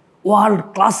 ওয়ার্ল্ড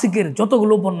ক্লাসিকের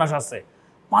যতগুলো উপন্যাস আছে,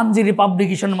 পাঞ্জেরি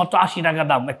পাবলিকেশন মাত্র 80 টাকা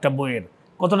দাম একটা বইয়ের।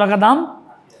 কত টাকা দাম?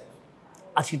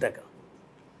 80 টাকা।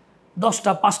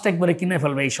 10টা 5টা একবারে কিনে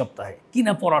ফেলবে এই সপ্তাহে,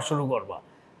 কিনে পড়া শুরু করবা,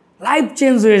 লাইফ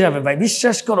চেঞ্জ হয়ে যাবে ভাই,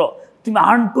 বিশ্বাস করো। তুমি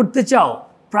আর্ন করতে চাও,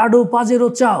 প্রাডো পাজেরো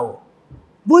চাও,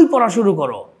 বই পড়া শুরু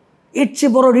করো। এর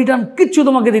চেয়ে বড় রিটার্ন কিচ্ছু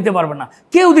তোমাকে দিতে পারবে না,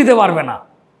 কেউ দিতে পারবে না।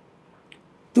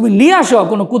 তুমি নিয়ে আসো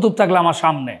কোনো কুতুব থাকলে আমার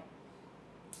সামনে।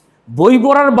 বই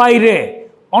পড়ার বাইরে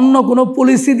অন্য কোনো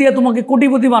পলিসি দিয়ে তোমাকে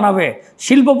কোটিপতি বানাবে,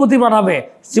 শিল্পপতি বানাবে,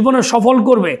 জীবনে সফল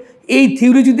করবে, এই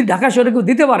থিওরি যদি ঢাকা শহরে কেউ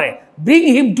দিতে পারে, bring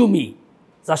him to me,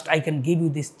 just I can give you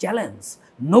this challenge.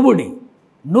 Nobody,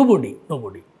 nobody,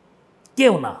 nobody,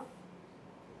 কেউ না।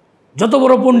 যত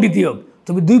বড় পণ্ডিতই হোক,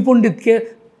 তুমি 2 পণ্ডিতকে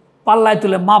পাল্লায়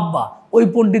তুলে মাপবা, ওই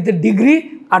পণ্ডিতের ডিগ্রি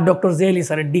আর ডক্টর জেএলি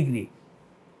স্যারের ডিগ্রি,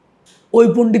 ওই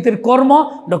পণ্ডিতের কর্ম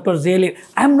ডক্টর জেএলি।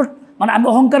 আই এম নট, মানে আমি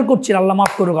অহংকার করছি, আল্লাহ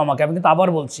মাফ করুক আমাকে, আমি কিন্তু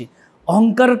আবার বলছি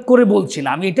অহংকার করে বলছি না,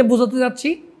 আমি এটা বোঝাতে যাচ্ছি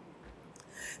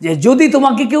যে যদি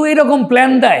তোমাকে কেউ এরকম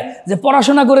প্ল্যান দেয় যে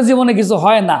পড়াশোনা করে জীবনে কিছু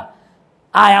হয় না,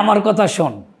 আয় আমার কথা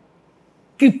শোন,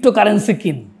 ক্রিপ্টোকারেন্সি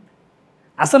কিন,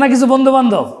 আছে না কিছু বন্ধু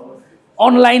বান্ধব,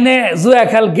 অনলাইনে জুয়া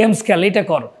খেল, গেমস খেল, এটা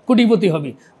কর, কোটিপতি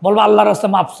হবি। বলবো আল্লাহর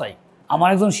রাস্তায় মাপ চাই। আমার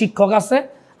একজন শিক্ষক আছে,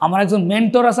 আমার একজন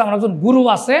মেন্টর আছে, আমার একজন গুরু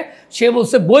আছে, সে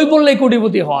বলছে বই পড়লেই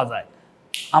কোটিপতি হওয়া যায়।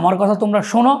 আমার কথা তোমরা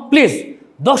শোনো প্লিজ,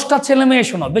 10টা ছেলে মেয়ে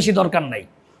শোনো, বেশি দরকার নাই।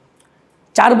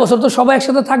 4 বছর তো সবাই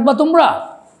একসাথে থাকবা, তোমরা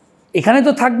এখানে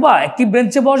তো থাকবা, একটি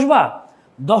বেঞ্চে বসবা।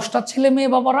 10টা ছেলে মেয়ে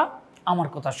বাবারা আমার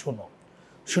কথা শোনো,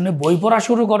 শুনে বই পড়া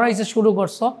শুরু করা। এই যে শুরু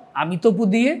করছো, আমি তপু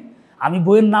দিয়ে, আমি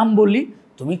বইয়ের নাম বলি,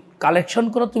 তুমি কালেকশন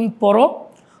করো, তুমি পড়ো,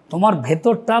 তোমার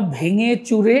ভেতরটা ভেঙে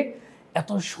চুরে এত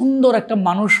সুন্দর একটা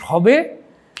মানুষ হবে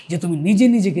যে তুমি নিজে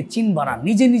নিজেকে চিনবা না,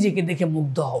 নিজে নিজেকে দেখে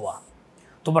মুগ্ধ হওয়া।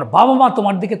 তোমার বাবা মা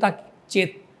তোমার দিকে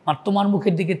আর তোমার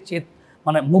মুখের দিকে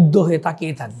মানে মুগ্ধ হয়ে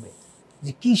তাকিয়ে থাকবে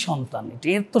যে কি সন্তান, এটা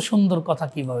এত সুন্দর কথা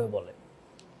কিভাবে বলে।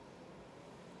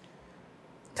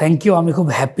 থ্যাংক ইউ, আমি খুব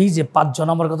হ্যাপি যে 5 জন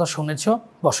আমার কথা শুনেছ।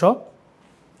 বসো,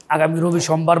 আগামী রবি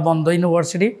সোমবার বন্ধ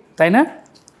ইউনিভার্সিটি, তাই না?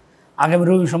 আগামী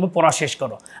রবি সোমবার পড়া শেষ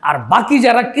করো। আর বাকি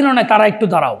যারা কিনো না তারা একটু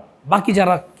দাঁড়াও, বাকি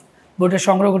যারা বইটা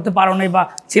সংগ্রহ করতে পারো নাই বা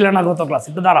ছিল না গত ক্লাস,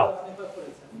 একটু দাঁড়াও।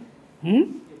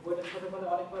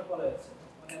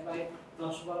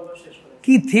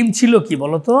 কি থিম ছিল কি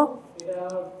বলো তো?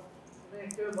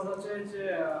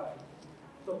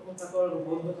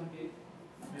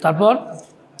 তারপর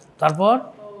তারপর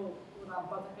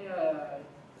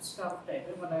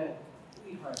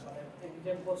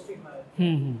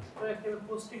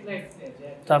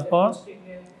তারপর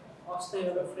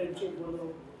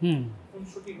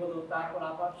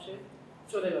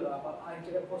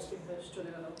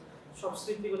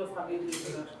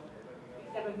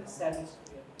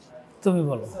তুমি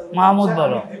বলো, মাহমুদ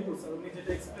বলো।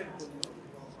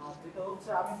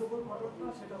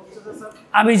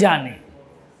 আমি জানি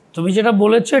তুমি যেটা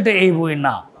বলেছো এটা এই বই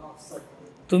না,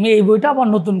 তুমি এই বইটা আবার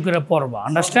নতুন করে পড়বা,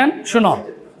 আন্ডারস্ট্যান্ড? শোনো,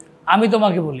 আমি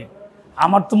তোমাকে বলি,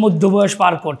 আমার তো মধ্য বয়স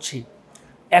পার করছি,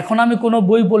 এখন আমি কোনো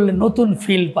বই পড়লে নতুন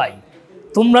ফিল পাই।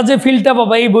 তোমরা যে ফিলটা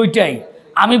পাবা এই বইটাই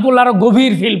আমি পড়লে আরও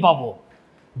গভীর ফিল পাবো।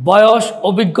 বয়স,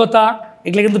 অভিজ্ঞতা,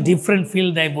 এগুলো কিন্তু ডিফারেন্ট ফিল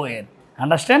দেয় বইয়ের,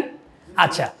 আন্ডারস্ট্যান্ড?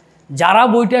 আচ্ছা, যারা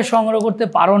বইটা সংগ্রহ করতে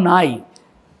পারো নাই,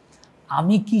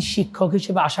 আমি কি শিক্ষক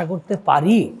হিসেবে আশা করতে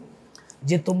পারি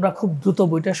যে তোমরা খুব দ্রুত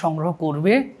বইটা সংগ্রহ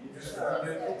করবে?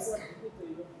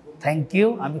 থ্যাংক ইউ,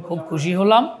 আমি খুব খুশি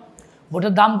হলাম।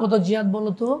 বইটার দাম কত জিয়াদ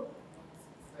বলো তো?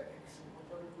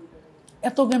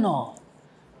 এত কেন?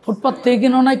 ফুটপাথ থেকে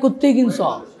কিনো নাই, কোত্থেকে কিনছ?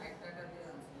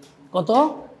 কত?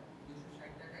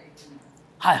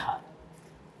 হায় হায়,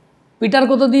 পিটার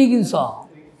কত দিয়ে কিনছ?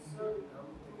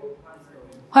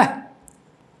 হ্যাঁ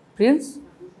প্রিন্স,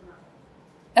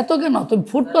 এত কেন? তুমি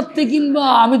ফুটপাথ থেকে কিনবা,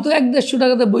 আমি তো 1-150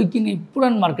 টাকাতে বই কিনি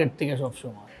পুরান মার্কেট থেকে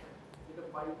সবসময়।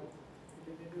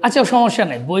 আচ্ছা সমস্যা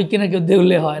নেই, বই কিনে কেউ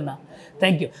দেউলে হয় না।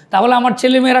 Thank you. তাহলে আমার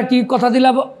ছেলেমেয়েরা কি কথা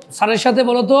দিলাম স্যারের সাথে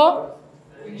বলো তো?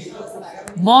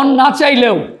 মন না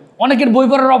চাইলেও, অনেকের বই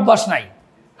পড়ার অভ্যাস নাই,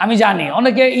 আমি জানি,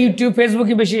 অনেকে ইউটিউব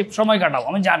ফেসবুকে বেশি সময় কাটাও,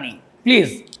 আমি জানি। প্লিজ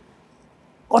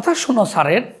কথা শোনো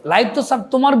স্যারের, লাইভ তো স্যার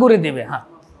তোমার করে দেবে। হ্যাঁ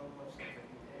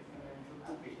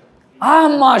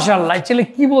মাশাআল্লাহ, ছেলে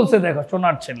কি বলছে দেখো,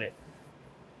 সোনার ছেলে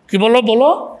কি বলো?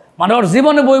 মানে ওর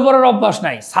জীবনে বই পড়ার অভ্যাস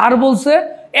নাই, স্যার বলছে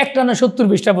একটানা 70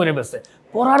 পৃষ্ঠা পড়ে গেছে,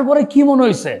 পড়ার পরে কি মনে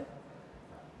হয়েছে,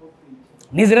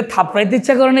 নিজের থাপড়াইতে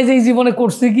ইচ্ছা করে না যে এই জীবনে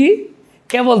করছে কি,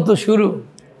 কেবল তো শুরু।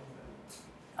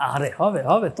 আরে হবে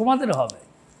হবে, তোমাদের হবে,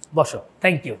 বসো,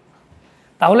 থ্যাংক ইউ।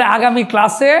 তাহলে আগামী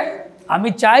ক্লাসে আমি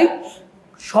চাই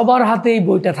সবার হাতে এই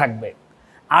বইটা থাকবে,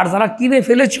 আর যারা কিনে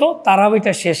ফেলেছো তারাও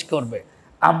এটা শেষ করবে।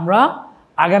 আমরা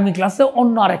আগামী ক্লাসে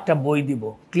অন্য আরেকটা বই দিব।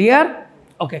 Clear?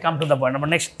 Okay, come to the point. আমরা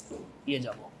নেক্সট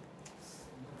যাব।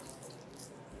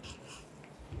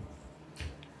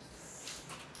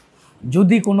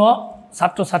 যদি কোনো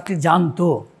ছাত্রছাত্রী জানতো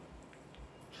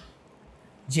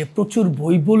যে প্রচুর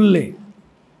বই পড়লে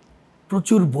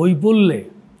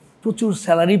প্রচুর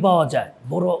স্যালারি পাওয়া যায়,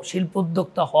 বড়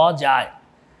শিল্পোদ্যোক্তা হওয়া যায়,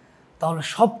 তাহলে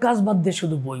সব কাজ বাদ দিয়ে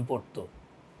শুধু বই পড়তো।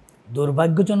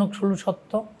 দুর্ভাগ্যজনক হলো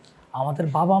সত্য, আমাদের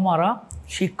বাবা মারা,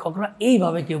 শিক্ষকরা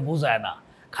এইভাবে কেউ বোঝায় না,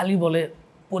 খালি বলে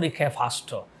পরীক্ষায় ফার্স্ট,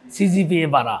 সিজিপিএ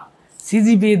বাড়া,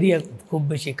 সিজিপিএ দিয়ে খুব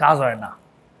বেশি কাজ হয় না।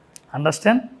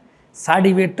 আন্ডারস্ট্যান্ড?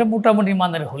 সার্টিফিকেটটা মোটামুটি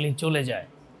মানের হলেই চলে যায়,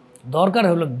 দরকার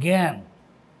হলো জ্ঞান।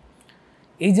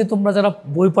 এই যে তোমরা যারা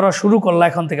বই পড়া শুরু করলা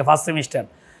এখন থেকে ফার্স্ট সেমিস্টার,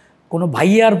 কোনো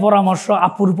ভাইয়ার পরামর্শ,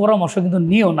 আপুর পরামর্শ কিন্তু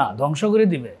নিও না, ধ্বংস করে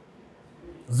দিবে।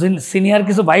 সিনিয়র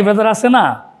কিছু ভাই ব্রাদার আছে না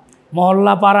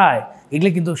মহল্লা পাড়ায়, এগুলো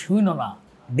কিন্তু শুইনো না,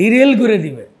 ডিরেল করে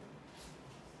দিবে।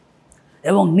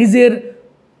 এবং নিজের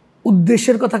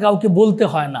উদ্দেশ্যের কথা কাউকে বলতে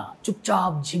হয় না,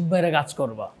 চুপচাপ ঝিক বাইরে কাজ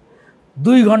করবা।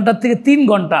 2 ঘন্টার থেকে 3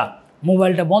 ঘন্টা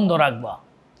মোবাইলটা বন্ধ রাখবা।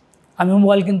 আমি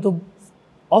মোবাইল কিন্তু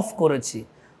অফ করেছি,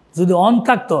 যদি অন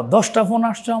থাকতো 10টা ফোন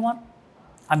আসতো আমার,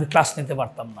 আমি ক্লাস নিতে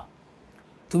পারতাম না।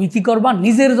 তুমি কি করবা,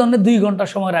 নিজের জন্য 2 ঘন্টা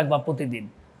সময় রাখবা প্রতিদিন,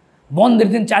 বন্ধের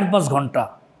দিন 4-5 ঘন্টা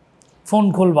ফোন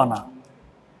খুলবা না।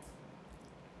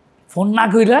 ফোন না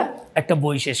কইরা একটা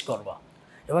বই শেষ করবা,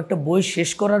 এবং একটা বই শেষ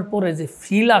করার পরে যে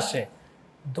ফিল আসে,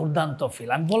 দুর্দান্ত ফিল।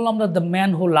 আমি বললাম না, the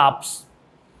man who loves,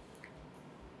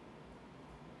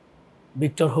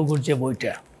 Victor হুগোর যে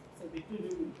বইটা,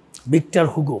 ভিক্টর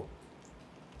হুগো,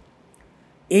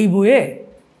 এই বইয়ে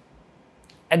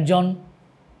একজন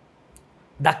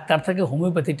ডাক্তার থাকে,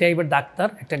 হোমিওপ্যাথি টাইপের ডাক্তার,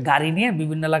 একটা গাড়ি নিয়ে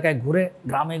বিভিন্ন এলাকায় ঘুরে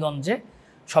গ্রামে গঞ্জে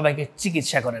সবাইকে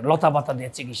চিকিৎসা করে, লতা পাতা দিয়ে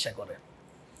চিকিৎসা করে।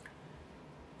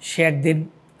 সে একদিন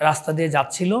রাস্তা দিয়ে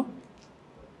যাচ্ছিল,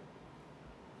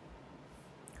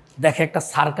 দেখে একটা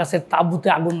সার্কাসের তাঁবুতে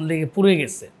আগুন লেগে পুড়ে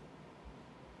গেছে।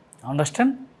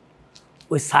 আন্ডারস্ট্যান্ড?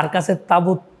 ওই সার্কাসের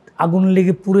তাঁবুত আগুন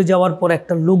লেগে পুড়ে যাওয়ার পর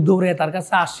একটা লোক দৌড়ে তার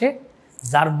কাছে আসে,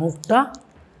 যার মুখটা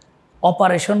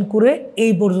অপারেশন করে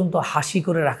এই পর্যন্ত হাসি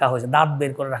করে রাখা হয়েছে, দাঁত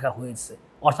বের করে রাখা হয়েছে।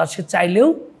 অর্থাৎ সে চাইলেও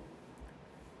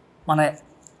মানে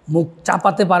মুখ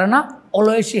চাপাতে পারে না,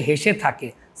 অলয়েসে হেসে থাকে।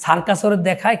 সার্কাসরে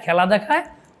দেখায়, খেলা দেখায়,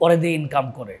 পরে দিয়ে ইনকাম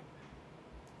করে।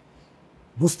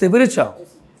 বুঝতে পেরেছ?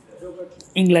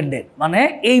 ইংল্যান্ডের মানে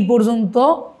এই পর্যন্ত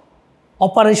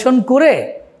অপারেশন করে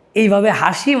এইভাবে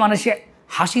হাসি, মানে সে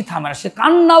হাসি থামে না, সে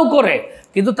কান্নাও করে,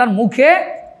 কিন্তু তার মুখে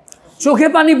চোখে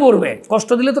পানি পড়বে, কষ্ট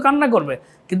দিলে তো কান্না করবে,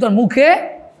 কিন্তু তার মুখে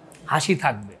হাসি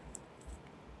থাকবে।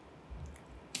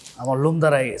 আমার লোম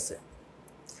দাঁড়ায় গেছে।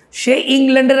 সে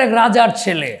ইংল্যান্ডের এক রাজার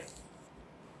ছেলে।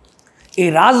 এই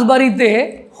রাজবাড়িতে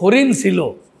হরিণ ছিল,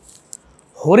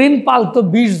 হরিণ পালতো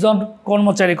 20 জন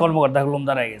কর্মচারী কর্মকর্তা। লোম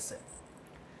দাঁড়ায় গেছে।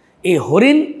 এই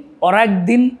হরিণ ওরা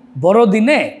একদিন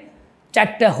বড়দিনে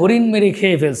 4টা হরিণ মেরে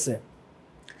খেয়ে ফেলছে।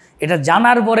 এটা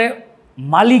জানার পরে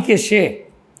মালিক এসে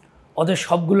ওদের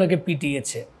সবগুলোকে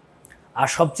পিটিয়েছে, আর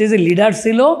সবচেয়ে যে লিডার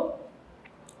ছিল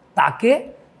তাকে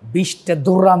 20টা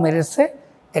দৌড়া মেরেছে,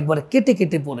 একবারে কেটে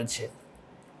কেটে পড়েছে।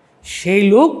 সেই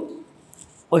লোক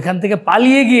ওইখান থেকে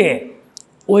পালিয়ে গিয়ে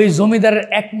ওই জমিদারের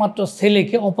একমাত্র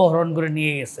ছেলেকে অপহরণ করে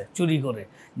নিয়ে গেছে, চুরি করে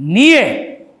নিয়ে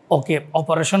ওকে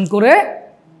অপারেশন করে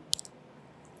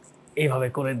এইভাবে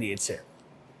করে দিয়েছে।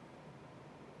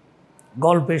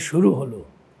 গল্পের শুরু হলো,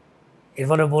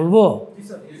 এরপরে বলবো।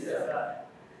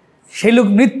 সেই লোক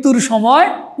মৃত্যুর সময়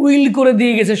উইল করে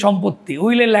দিয়ে গেছে সম্পত্তি।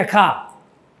 উইলে লেখা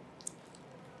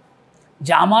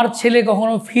যে আমার ছেলে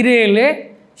কখনো ফিরে এলে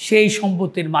সেই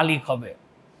সম্পত্তির মালিক হবে,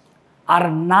 আর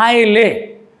না এলে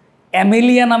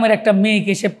অ্যামেলিয়া নামের একটা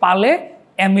মেয়েকে সে পালে,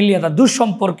 অ্যামেলিয়া তার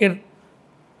দুঃসম্পর্কের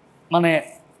মানে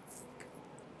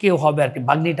কেউ হবে আর কি,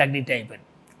 বাগনি টাগনি টাইপের,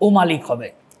 ও মালিক হবে।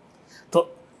 তো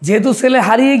যেহেতু ছেলে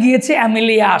হারিয়ে গিয়েছে,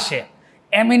 অ্যামেলিয়া আসে।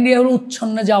 অ্যামেলিয়া হলো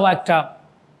উচ্ছন্নে যাওয়া একটা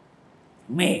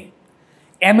মেয়ে।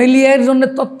 অ্যামেলিয়ার জন্য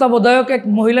তত্ত্বাবধায়ক এক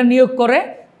মহিলা নিয়োগ করে,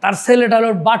 তার ছেলেটা হলো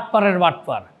বাটপারের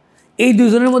বাটপার। এই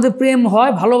দুজনের মধ্যে প্রেম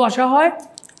হয়, ভালোবাসা হয়,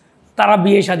 তারা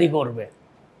বিয়ে শাদী করবে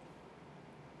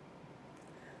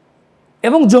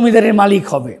এবং জমিদারের মালিক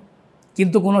হবে।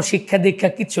 কিন্তু কোনো শিক্ষা দীক্ষা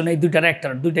কিচ্ছু নেই,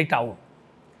 দুইটাই টাউন।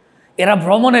 এরা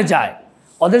ভ্রমণে যায়।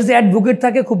 ওদের যে অ্যাডভোকেট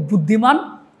থাকে খুব বুদ্ধিমান,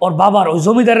 ওর বাবার ওই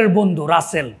জমিদারের বন্ধু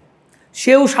রাসেল,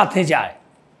 সেও সাথে যায়,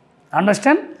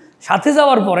 আন্ডারস্ট্যান্ড? সাথে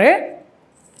যাওয়ার পরে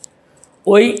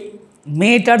ওই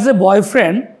মেয়েটার যে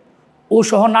বয়ফ্রেন্ড ও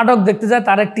সহ নাটক দেখতে যায়,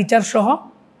 তার এক টিচার সহ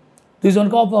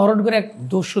দুইজনকে অপহরণ করে এক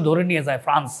দস্যু ধরে নিয়ে যায়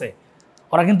ফ্রান্সে।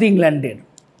 ওরা কিন্তু ইংল্যান্ডের।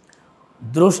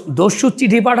 দস্যু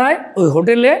চিঠি পাঠায় ওই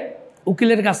হোটেলে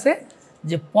উকিলের কাছে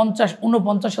যে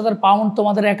 49,000 পাউন্ড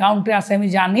তোমাদের অ্যাকাউন্টে আছে আমি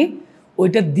জানি,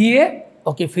 ওইটা দিয়ে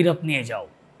ওকে ফেরত নিয়ে যাও,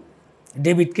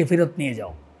 ডেভিডকে ফেরত নিয়ে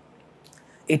যাও,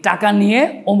 এই টাকা নিয়ে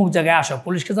অমুক জায়গায় আসো,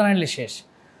 পুলিশকে জানাইলে শেষ।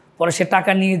 পরে সে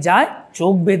টাকা নিয়ে যায়,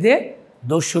 চোখ বেঁধে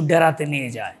দস্যুর ডেরাতে নিয়ে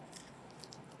যায়,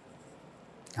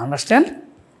 আন্ডারস্ট্যান্ড?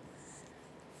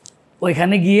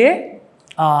 ওইখানে গিয়ে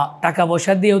টাকা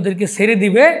পয়সা দিয়ে ওদেরকে ছেড়ে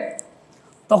দিবে।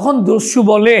 তখন দস্যু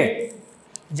বলে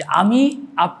যে আমি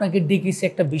আপনাকে ডেকেছি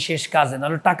একটা বিশেষ কাজে,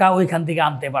 নাহলে টাকা ওইখান থেকে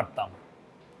আনতে পারতাম।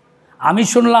 আমি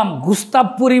শুনলাম গুস্তাব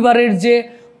পরিবারের যে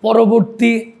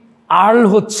পরবর্তী আর্ল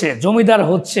হচ্ছে, জমিদার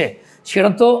হচ্ছে,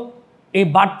 সেটা তো এই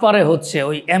বাটপারে হচ্ছে,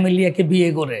 ওই অ্যামেলিয়াকে বিয়ে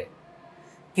করে।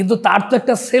 কিন্তু তার তো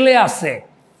একটা ছেলে আছে।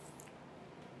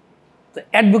 তো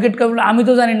অ্যাডভোকেট কে বলে আমি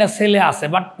তো জানি না ছেলে আছে,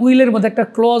 বাট উইলের মধ্যে একটা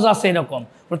ক্লজ আছে এরকম,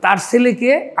 তার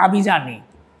ছেলেকে আমি জানি,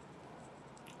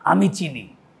 আমি চিনি,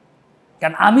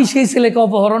 কারণ আমি সেই ছেলেকে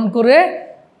অপহরণ করে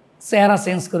চেহারা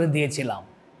চেঞ্জ করে দিয়েছিলাম।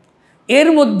 এর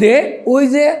মধ্যে ওই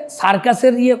যে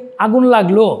সার্কাসের আগুন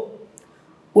লাগলো,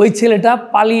 ওই ছেলেটা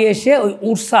পালিয়ে এসে ওই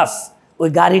উরসাস, ওই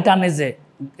গাড়ি টানে যে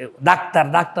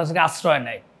ডাক্তারকে আশ্রয়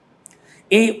নেয়।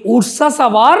 এই উরসাস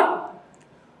আবার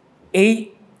এই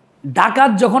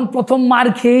ডাকাত যখন প্রথম মার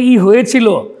খেয়ে হয়েছিল,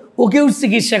 ওকেও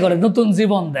চিকিৎসা করে, নতুন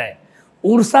জীবন দেয়।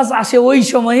 উরসাস আসে ওই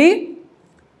সময়ই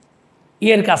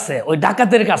ইয়ের কাছে, ওই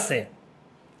ডাকাতের কাছে,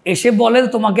 এসে বলে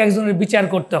তোমাকে একজনের বিচার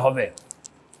করতে হবে।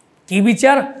 কি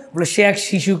বিচার? বলে সে এক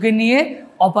শিশুকে নিয়ে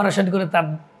অপারেশন করে তার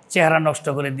চেহারা নষ্ট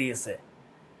করে দিয়েছে।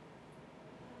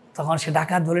 তখন সে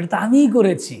ডাকাত বলে তা আমিই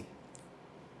করেছি।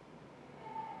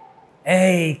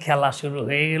 এই খেলা শুরু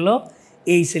হয়ে গেল,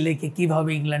 এই ছেলেকে কিভাবে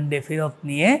ইংল্যান্ডে ফেরত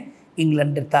নিয়ে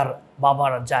ইংল্যান্ডে তার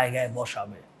বাবার জায়গায়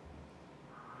বসাবে।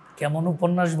 কেমন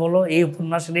উপন্যাস বলো! এই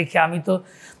উপন্যাস রেখে আমি তো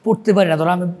পড়তে পারি না।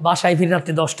 ধরো আমি বাসায় ফিরে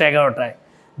রাত্রি 10টা-11টায়,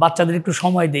 বাচ্চাদের একটু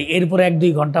সময় দিই, এরপরে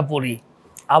 1-2 ঘন্টা পড়ি,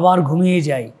 আবার ঘুমিয়ে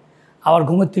যাই, আবার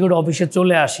ঘুমের থেকে অফিসে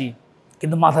চলে আসি,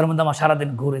 কিন্তু মাথার মধ্যে আমার সারাদিন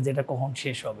ঘুরে যে এটা কখন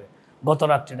শেষ হবে। গত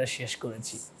রাত্রিটা শেষ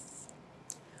করেছি।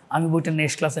 আমি বইটা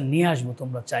নেক্সট ক্লাসে নিয়ে আসবো,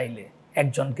 তোমরা চাইলে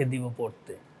একজনকে দিব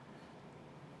পড়তে,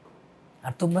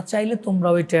 আর তোমরা চাইলে তোমরা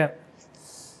ওইটা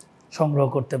সংগ্রহ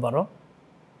করতে পারো।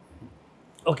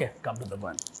 ওকে, কাম টু দ্য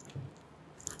পয়েন্ট।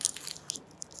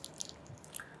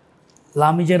 লা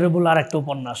মিজারেবল আর একটা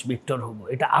উপন্যাস, ভিক্টর হুগো।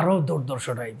 এটা আরও দুর্দর্শ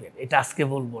টাইপের, এটা আজকে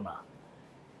বলবো না।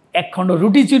 1 খণ্ড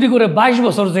রুটি চুরি করে 22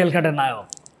 বছর জেল খাটে নায়ক।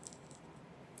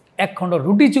 1 খণ্ড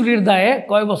রুটি চুরির দায়ে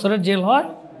কয় বছরের জেল হয়?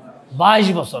 22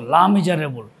 বছর। লা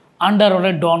মিজারেবল।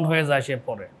 আন্ডারওয়ার্ল্ডে ডন হয়ে যায় সে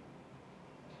পরে।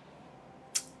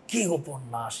 কি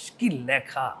উপন্যাস, কি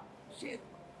লেখা!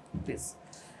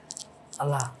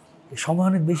 আল্লাহ, সময়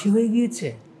অনেক বেশি হয়ে গিয়েছে।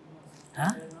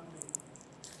 হ্যাঁ,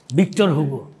 ভিক্টর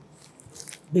হুগো,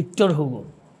 ভিক্টর হুগো।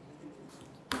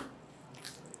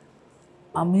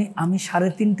 আমি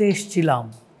 3:30 এসছিলাম,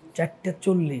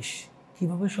 4:40।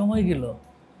 কিভাবে সময় গেল!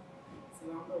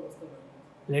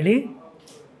 রেডি?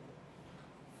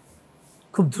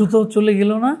 খুব দ্রুত চলে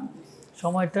গেল না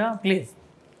সময়টা? Please.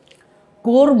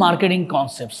 Core marketing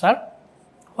concept, sir,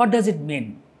 what does it mean?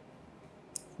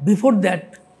 Before that,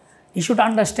 you should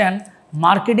understand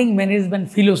marketing management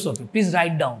philosophy. Please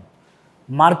write down.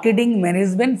 Marketing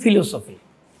management philosophy.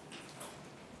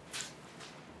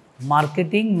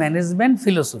 Marketing management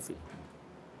philosophy.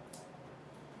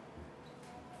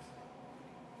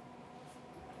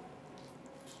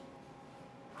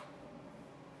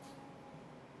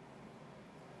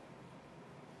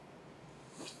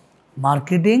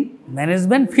 Marketing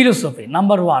management philosophy.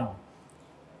 Number 1.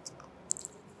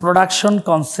 Production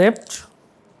concept,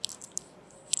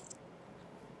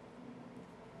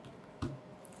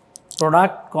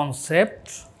 product concept,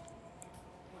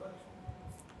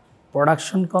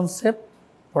 production concept,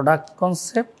 product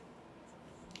concept,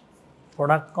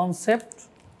 product concept,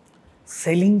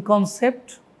 selling concept,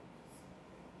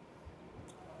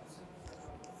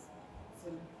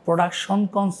 production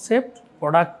concept,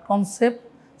 product concept,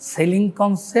 selling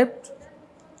concept,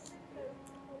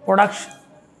 production.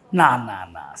 না না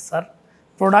না sir,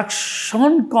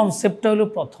 production কনসেপ্টটা হলো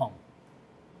প্রথম,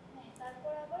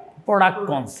 product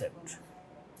concept,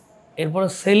 এরপরে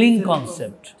selling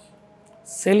concept,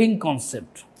 selling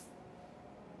concept,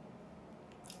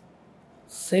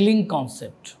 selling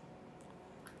concept,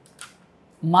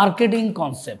 marketing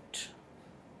concept,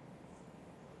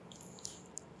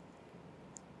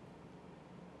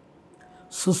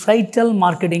 societal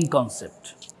marketing concept,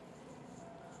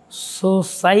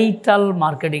 societal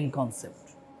marketing concept.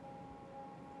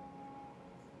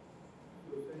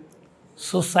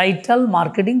 Societal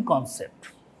marketing concept,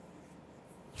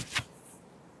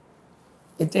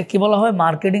 এটা কি বলা হয়?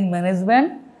 Marketing management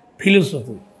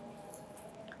philosophy.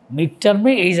 মিড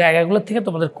টার্মে এই জায়গাগুলো থেকে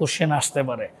তোমাদের কোশ্চেন আসতে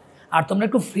পারে। আর তোমরা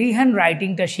একটু ফ্রি হ্যান্ড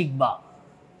রাইটিংটা শিখবা।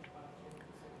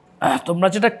 তোমরা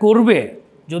যেটা করবে,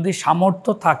 যদি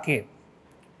সামর্থ্য থাকে,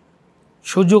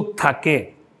 সুযোগ থাকে,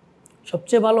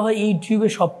 সবচেয়ে ভালো হয় ইউটিউবে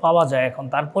সব পাওয়া যায় এখন।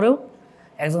 তারপরেও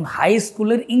একজন হাই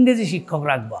স্কুলের ইংরেজি শিক্ষক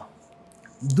রাখবা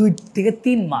 2 থেকে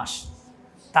 3 মাস,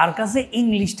 তার কাছে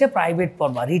ইংলিশটা প্রাইভেট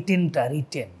পড়বা,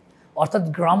 রিটেন, অর্থাৎ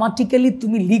গ্রামাটিক্যালি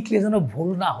তুমি লিখলে যেন ভুল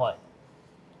না হয়।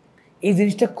 এই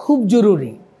জিনিসটা খুব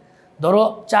জরুরি। ধরো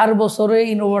 4 বছরে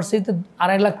ইউনিভার্সিটিতে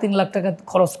 2.5 লাখ 3 লাখ টাকা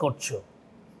খরচ করছো,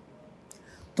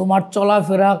 তোমার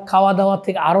চলাফেরা খাওয়া দাওয়া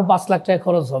থেকে আরও 5 লাখ টাকা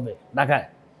খরচ হবে ঢাকায়,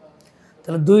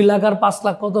 তাহলে 2 লাখ আর 5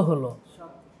 লাখ কত হলো?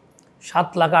 7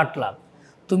 লাখ 8 লাখ।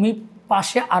 তুমি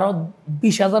পাশে আরও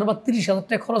 20,000 বা 30,000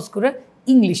 টাকা খরচ করে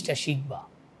ইংলিশটা শিখবা,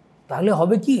 তাহলে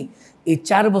হবে কি, এই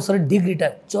 4 বছরের ডিগ্রিটা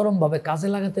চরমভাবে কাজে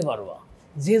লাগাতে পারবা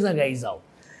যে জায়গায় যাও।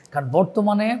 কারণ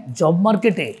বর্তমানে জব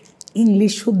মার্কেটে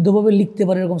ইংলিশ শুদ্ধভাবে লিখতে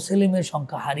পারে এরকম ছেলেমেয়ের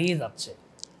সংখ্যা হারিয়ে যাচ্ছে।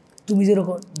 তুমি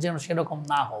যেরকম যেন সেরকম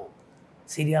না হও,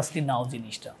 সিরিয়াসলি নাও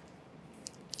জিনিসটা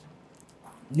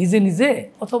নিজে নিজে।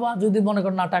 অথবা যদি মনে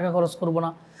করো না টাকা খরচ করবো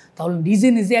না, তাহলে নিজে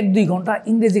নিজে 1-2 ঘন্টা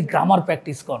ইংরেজি গ্রামার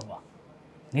প্র্যাকটিস করবা।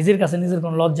 নিজের কাছে নিজের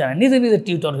কোনো লজ্জা নেই, নিজে নিজে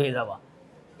টিউটর হয়ে যাবা।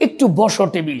 একটু বসো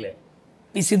টেবিলে,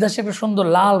 পিসি দাসে একটা সুন্দর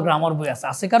লাল গ্রামার বই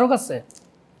আছে কারো কাছে?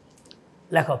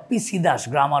 লেখো পিসি দাস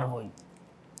গ্রামার বই।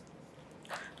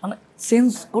 মানে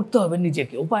চেঞ্জ করতে হবে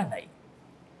নিজেকে, উপায় নাই।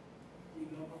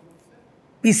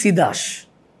 পিসি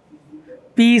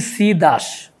দাস,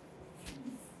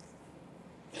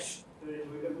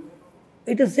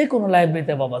 এটা যে কোনো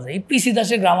লাইব্রেরিতে পাওয়া যায়। এই পিসি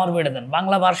দাসের গ্রামার বইটা দেন,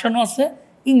 বাংলা ভার্সনও আছে,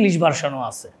 ইংলিশ ভার্সনও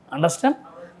আছে। আন্ডারস্ট্যান্ড?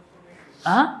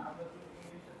 হ্যাঁ,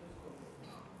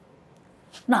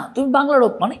 না তুমি বাংলারও,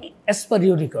 মানে অ্যাজ পার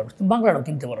ইউর রিকর্ড তুমি বাংলারও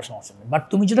কিনতে পারো, সমস্যা নেই। বাট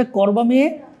তুমি যেটা করবা মেয়ে,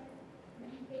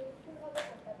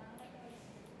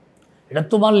 এটা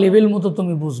তোমার লেভেল মতো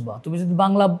তুমি বুঝবা। তুমি যদি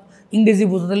বাংলা ইংরেজি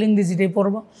বুঝো তাহলে ইংরেজিটাই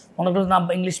পড়বা, মনে করো না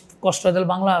ইংলিশ কষ্ট হয় তাহলে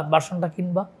বাংলা ভার্সনটা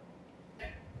কিনবা।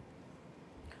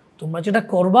 তোমরা যেটা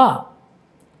করবা,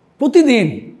 প্রতিদিন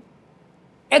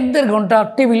 1-1.5 ঘন্টা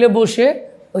টেবিলে বসে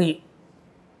ওই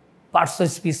পার্টস অফ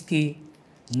স্পিচ কি,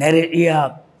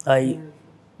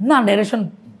 না ন্যারেশন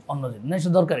অন্য দিন,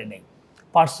 ন্যারেশন দরকারই নেই।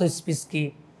 পার্টস অফ স্পিচ কি,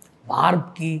 ভার্ব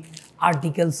কি,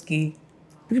 আর্টিকেলস কি,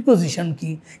 প্রিপোজিশন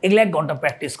কি, এগুলো 1 ঘন্টা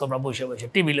প্র্যাকটিস করবা বসে বসে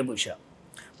টেবিলে বসে।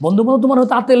 বন্ধু বান্ধব তোমার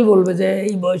হয়তো আতেল বলবে যে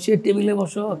এই বয়সে টেবিলে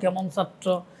বসো, কেমন ছাত্র,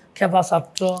 খেপা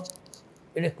ছাত্র,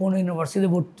 এটা কোন ইউনিভার্সিটি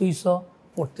ভর্তি হইছ,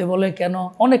 পড়তে বলে কেন,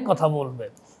 অনেক কথা বলবে।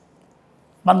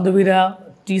 বান্ধবীরা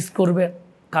টিজ করবে,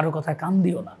 কারো কথায় কান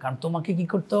দিও না। কারণ তোমাকে কি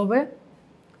করতে হবে?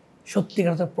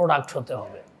 সত্যিকার অর্থে প্রোডাক্ট হতে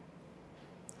হবে,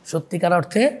 সত্যিকার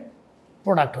অর্থে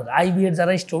প্রোডাক্ট হতে। IB এর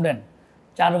যারা স্টুডেন্ট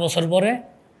 4 বছর পরে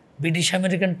ব্রিটিশ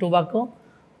আমেরিকান টোবাকো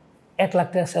 1 লাখ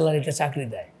টাকা স্যালারিতে চাকরি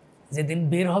দেয়। যেদিন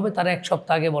বের হবে তারা 1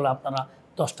 সপ্তাহ আগে বলে আপনারা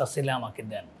 10টা ছেলে আমাকে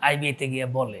দেন। IBতে গিয়ে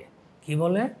বলে, কি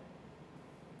বলে?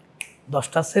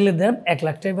 10টা ছেলে দেন, 1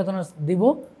 লাখ টাকা বেতন দিব,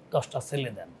 10টা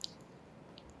ছেলে দেন।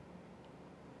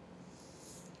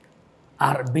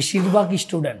 আর বেশিরভাগ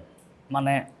স্টুডেন্ট,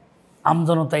 মানে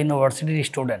আমজনতা ইউনিভার্সিটির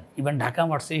স্টুডেন্ট, ইভেন ঢাকা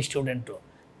ইউনিভার্সিটির স্টুডেন্টও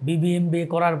BBA MBA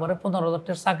করার পরে 15,000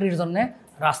 টাকার চাকরির জন্য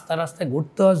রাস্তায়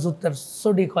ঘুরতে হয়, জুতের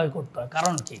চটি ক্ষয় করতে হয়।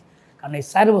 কারণ কি? কারণ এই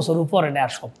 4 বছর উপরে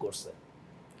নেয়ার সব করছে।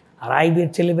 আর IB এর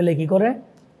ছেলেপেলে কি করে?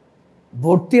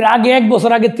 ভর্তির আগে 1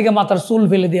 বছর আগের থেকে মাথার চুল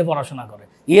ফেলে দিয়ে পড়াশোনা করে।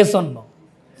 Yes or no?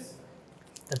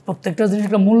 প্রত্যেকটা জিনিস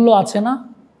একটা মূল্য আছে না?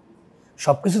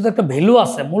 সব কিছুতে একটা ভ্যালু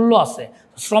আছে, মূল্য আছে।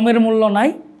 শ্রমের মূল্য নাই।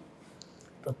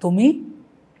 তো তুমি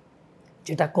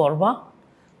যেটা করবা,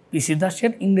 পিসি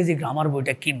দাসের ইংরেজি গ্রামার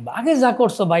বইটা কিনবা। আগে যা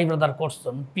করছো ভাই ব্রাদার করছো,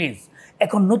 প্লিজ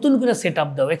এখন নতুন করে সেট আপ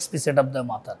দাও, XP সেট আপ দাও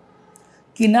মাথার।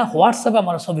 কিনা হোয়াটসঅ্যাপে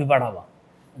আমার ছবি পাঠাবা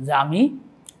যে আমি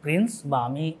প্রিন্স, বা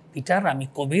আমি পিটার, আমি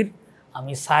কবির,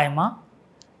 আমি সাইমা,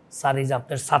 স্যার এই যে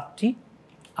আপনার ছাত্রী,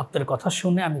 আপনার কথা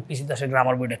শুনে আমি পিসি দাসের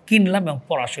গ্রামার বইটা কিনলাম এবং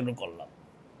পড়া শুরু করলাম।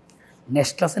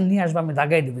 নেক্সট ক্লাসে নিয়ে আসবো, আমি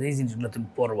দাগাই দেবো এই জিনিসগুলো তুমি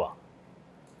পড়বা।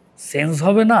 চেঞ্জ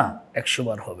হবে না, 100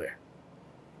 বার হবে।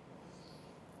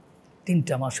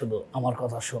 3টা মাস শুধু আমার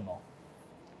কথা শোনো,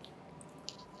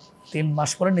 3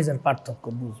 মাস পরে নিজের পার্থক্য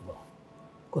বুঝবো।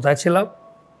 কোথায় ছিলাম?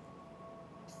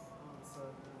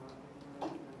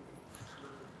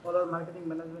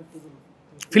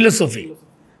 ফিলোসফি,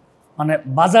 মানে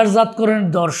বাজারজাতকরণের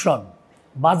দর্শন,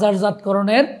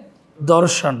 বাজারজাতকরণের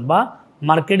দর্শন বা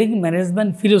মার্কেটিং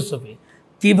ম্যানেজমেন্ট ফিলোসফি,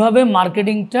 কিভাবে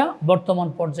মার্কেটিংটা বর্তমান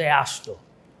পর্যায়ে আসলো।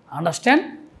 আন্ডারস্ট্যান্ড?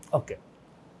 ওকে।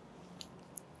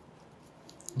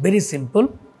 Very simple.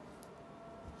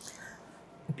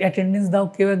 অ্যাটেন্ডেন্স দাও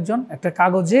কেউ একজন, একটা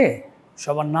কাগজে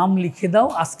সবার নাম লিখে দাও,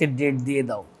 আজকের ডেট দিয়ে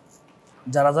দাও।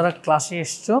 যারা যারা ক্লাসে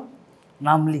এসছো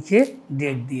নাম লিখে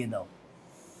ডেট দিয়ে দাও।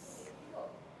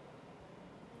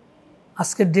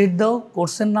 আজকের ডেট দাও,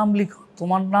 কোর্সের নাম লিখো,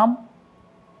 তোমার নাম,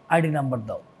 আইডি নাম্বার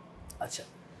দাও। আচ্ছা,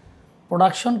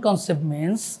 production concept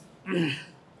means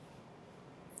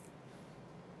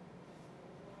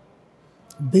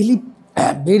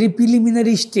very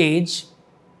preliminary stage,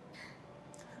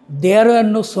 there were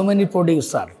no so many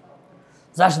producer,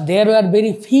 just there were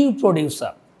very few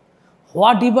producer.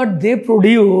 Whatever they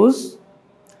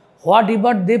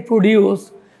produce,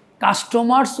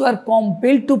 customers were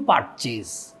compelled to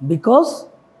purchase because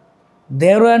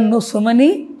there were no so many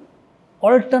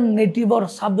alternative or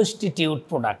substitute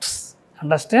products.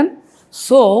 Understand?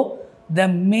 So the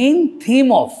main theme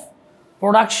of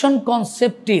production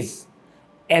concept is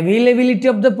availability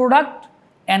of the product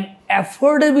and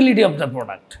affordability of the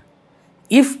product.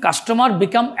 If customer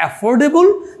become affordable,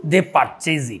 they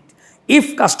purchase it. If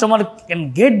customer can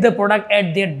get the product at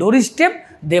their doorstep,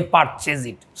 they purchase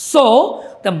it. So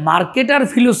the marketer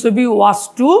philosophy was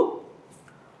to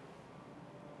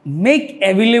make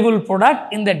available product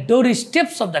in the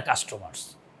doorsteps of the customers.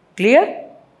 Clear?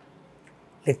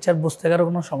 Lecture বুঝতে গেলে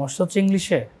কোনো সমস্যা হচ্ছে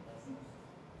ইংলিশে?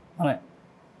 মানে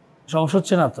সমস্যা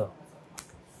হচ্ছে না তো?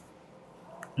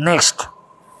 Next,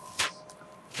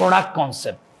 product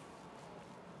concept.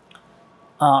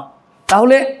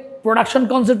 তাহলে প্রোডাকশন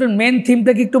কনসেপ্টের মেন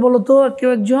থিমটা কি একটু বলো তো কেউ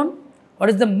একজন? হোয়াট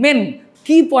ইজ দ্য মেন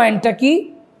কি পয়েন্টটা কি?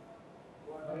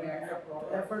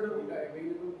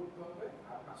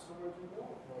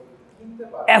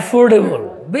 Affordable.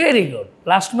 Very good.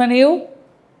 Last man you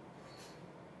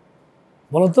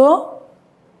বলো তো,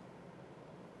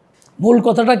 মূল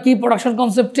কথাটা কি প্রোডাকশন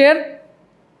কনসেপ্টের?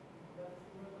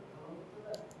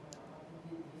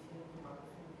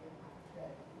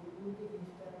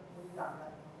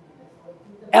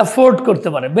 অ্যাফোর্ড করতে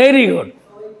পারে। Very good.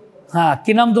 হ্যাঁ,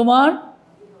 কি নাম তোমার?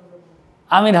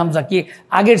 আমির হামজা। কি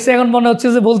আগের সে এখন মনে হচ্ছে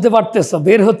যে বলতে পারতেছো,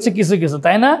 বের হচ্ছে কিছু কিছু,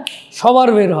 তাই না? সবার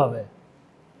বের হবে,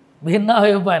 বের না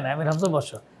হয়ে উপায় না। আমির হামজা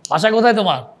বসো। বাসা কোথায়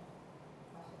তোমার?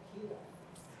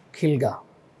 খিলগা।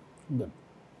 গুড।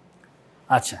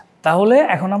 আচ্ছা, তাহলে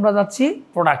এখন আমরা যাচ্ছি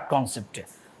product কনসেপ্টে।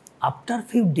 After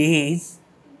few days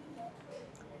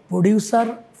producer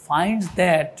finds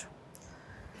that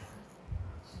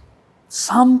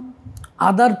some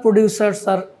other producers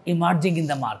are emerging in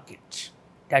the market.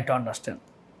 Try to understand.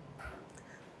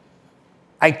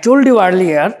 I told you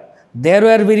earlier, there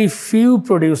were very few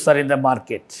producers in the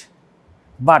market.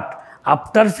 But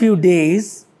after few days,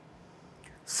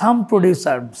 some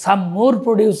more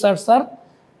producers are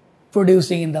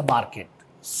producing in the market.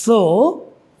 So,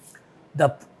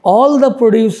 all the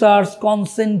producers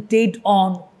concentrate on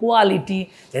quality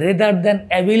rather than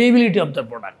availability of the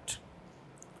product.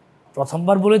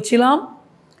 প্রথমবার বলেছিলাম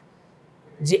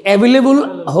যে available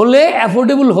হলে,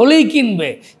 affordable হলেই কিনবে,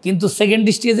 কিন্তু second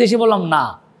স্টেজে এসে বললাম না,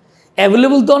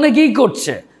 অ্যাভেলেবল তো অনেকেই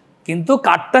করছে, কিন্তু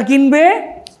কারটা কিনবে?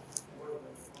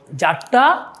 যারটা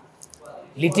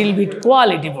little bit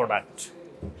quality product.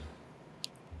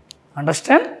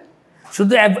 Understand?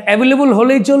 শুধু অ্যাভেলেবল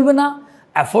হলেই চলবে না,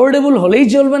 অ্যাফোর্ডেবল হলেই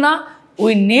চলবে না,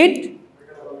 we need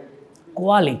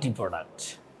quality product.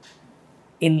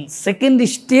 In second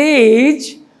stage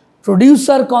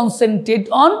producer concentrate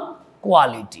on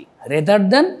quality rather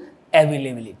than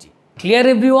availability. Clear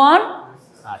everyone?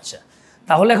 আচ্ছা,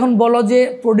 তাহলে এখন বলো যে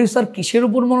প্রডিউসার কিসের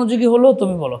উপর মনোযোগী হলো?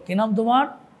 তুমি বলো, কি নাম তোমার?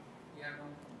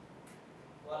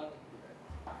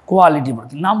 কোয়ালিটি।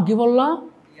 নাম কি বললা?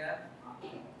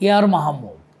 ইয়ার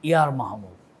মাহমুদ। ইয়ার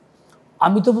মাহমুদ।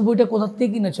 আমি তো বইটা কোথা থেকে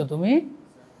কিনেছো তুমি?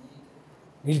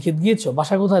 নীলক্ষেত গিয়েছো?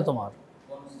 বাসা কোথায় তোমার?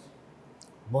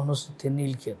 বনশ্রী।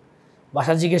 নীলক্ষেত।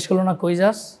 বাসা জিজ্ঞেস করলো না কই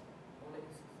যাস?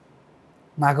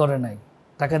 না করে নাই,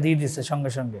 টাকা দিয়ে দিচ্ছে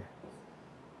সঙ্গে সঙ্গে।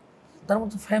 তার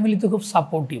মতো ফ্যামিলি তো খুব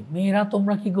সাপোর্টিভ। মেয়েরা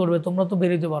তোমরা কি করবে? তোমরা তো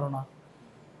বেরোতে পারো না।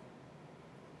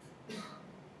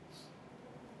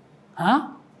 হ্যাঁ,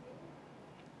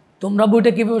 তোমরা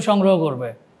বইটা কিভাবে সংগ্রহ করবে?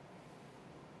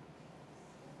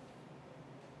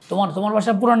 তোমার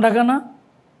বাসা পুরান ঢাকা না?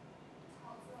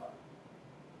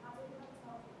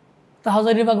 তা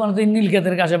হাজারীবাগ মানে তো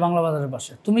নীলক্ষেতের কাছে, বাংলা বাজারের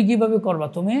পাশে। তুমি কিভাবে করবা?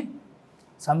 তুমি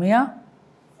সামিয়া?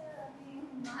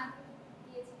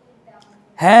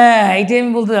 হ্যাঁ, এইটাই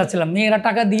আমি বলতে যাচ্ছিলাম, মেয়েরা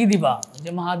টাকা দিয়ে দিবা। যে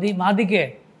মাহাদিকে,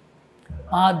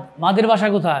 মাহাদির বাসা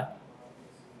কোথায়?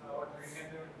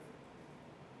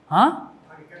 হ্যাঁ,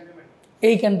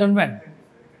 এই ক্যান্টনমেন্ট।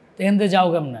 এখান থেকে যাও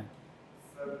কেমনে?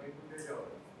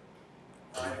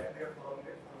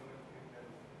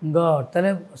 গড,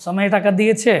 তাহলে সময় টাকা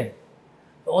দিয়েছে?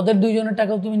 ওদের দুইজনের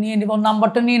টাকাও তুমি নিয়ে নিবা,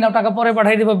 নাম্বারটা নিয়ে নাও, টাকা পরে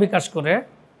পাঠিয়ে দেবো বিকাশ করে।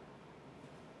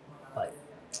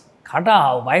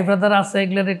 খাটাও, ভাই ব্রাদার আছে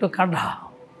এগুলোর একটু খাটাও।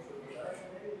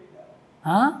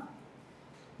 হ্যাঁ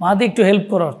মাদি একটু হেল্প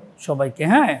করো সবাইকে।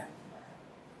 হ্যাঁ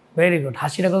ভেরি গুড,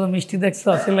 হাসিটা কত মিষ্টি দেখছো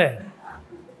আসলে।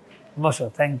 বসো,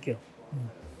 থ্যাংক ইউ।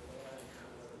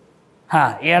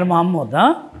 হ্যাঁ এয়ার মোহাম্মদ,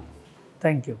 হ্যাঁ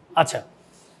থ্যাংক ইউ। আচ্ছা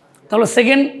তাহলে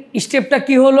সেকেন্ড স্টেপটা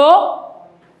কি হলো?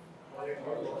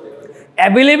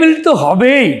 অ্যাভেলেবল তো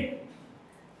হবেই,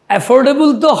 অ্যাফোর্ডেবল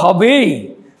তো হবেই,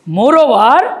 মোর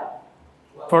over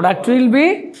product will be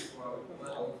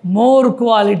more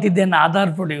quality then other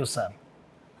producer.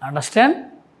 Understand?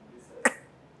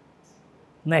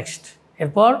 Next,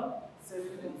 এরপর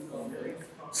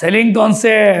selling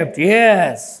concept.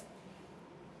 Yes,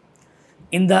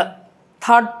 in the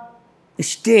third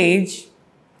stage,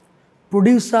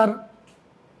 producer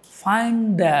find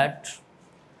that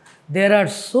there are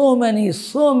so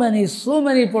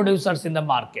many producers in the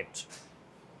market.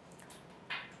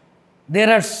 There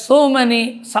are so many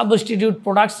substitute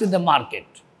products in the market.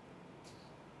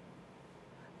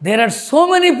 There are so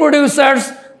many producers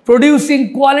producing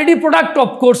quality product,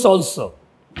 of course, also.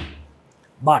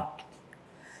 But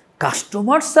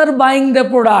customers are buying the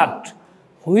product.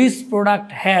 Which product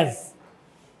has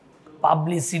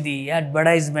publicity,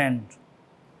 advertisement,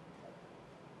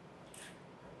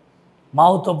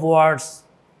 mouth of words,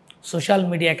 social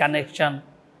media connection,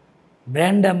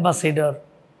 brand ambassador,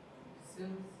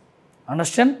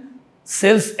 understand?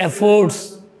 Sales efforts,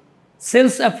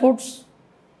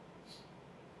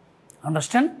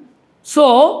 understand? So,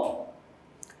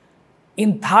 in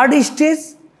third stage,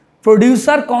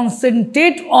 producer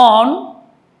concentrate on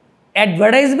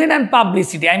advertisement and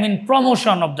publicity, I mean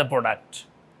promotion of the product.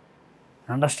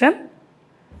 Understand?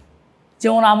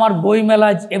 যেমন আমার বই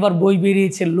মেলায় এবার বই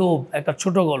বেরিয়েছে লোভ, একটা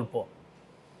ছোট গল্প।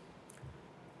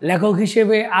 লেখক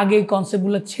হিসেবে আগে এই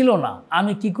কনসেপ্টগুলো ছিল না।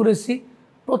 আমি কি করেছি,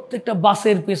 প্রত্যেকটা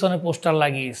বাসের পেছনে পোস্টার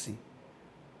লাগিয়েছি।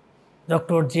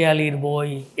 ডক্টর জিয়ালির বই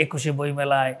 21শে বই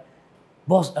মেলায়,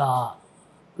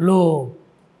 লোভ,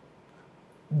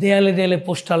 দেয়ালে দেয়ালে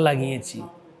পোস্টার লাগিয়েছি।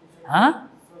 হ্যাঁ,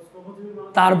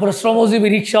 তারপরে শ্রমজীবী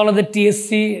রিক্সাওয়ালাদের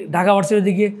টিএসসি ঢাকা ভার্সিটির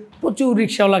দিকে প্রচুর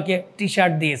রিক্সাওয়ালাকে টি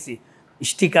শার্ট দিয়েছি,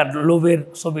 স্টিকার লোভের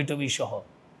ছবি টবি সহ।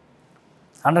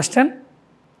 আন্ডারস্ট্যান্ড?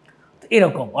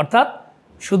 এরকম, অর্থাৎ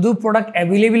শুধু প্রোডাক্ট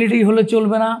অ্যাভেলেবিলিটি হলে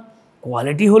চলবে না,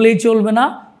 কোয়ালিটি হলেই চলবে না,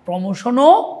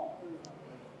 প্রমোশনও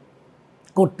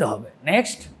করতে হবে।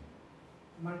 Next,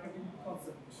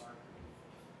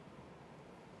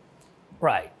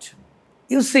 right,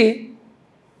 you C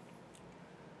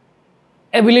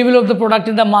available of the product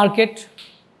in the market,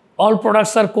 all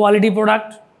products are quality product,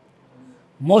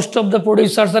 most of the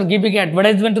producers are giving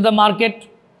advertisement to the market,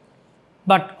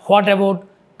 but what about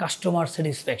customer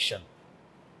satisfaction?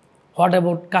 What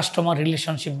about customer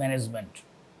relationship management?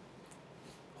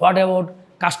 What about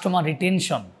customer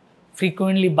retention,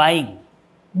 frequently buying?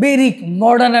 Very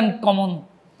modern and common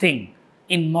thing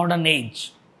in modern age.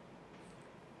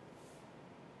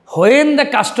 When the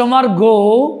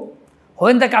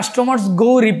customers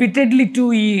go repeatedly to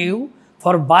you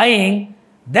for buying,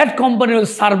 that company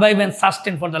will survive and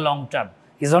sustain for the long term,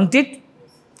 isn't it?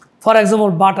 For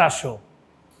example, Bata show.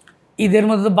 ঈদের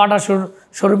মধ্যে তো বাটা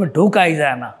শোরুমে ঢোকাই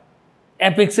যায় না,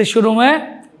 অ্যাপেক্সের শোরুমে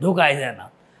ঢোকাই যায় না।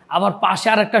 আবার পাশে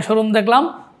আর একটা শোরুম দেখলাম,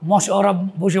 ওরা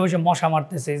বসে বসে মশা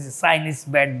মারতেছে, চাইনিজ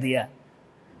ব্যাট দিয়া,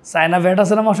 চায়না ব্যাট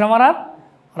আছে না মশা মারার,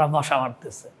 ওরা মশা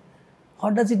মারতেছে।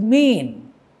 What does it mean?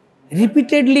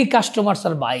 Repeatedly customers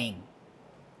R buying.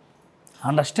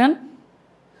 Understand?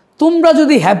 তোমরা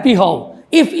যদি হ্যাপি হও,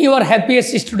 if you R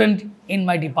happiest student in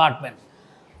my department,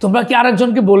 তোমরা কি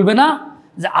আরেকজনকে বলবে না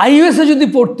যে আইইউএসে যদি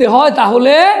পড়তে হয়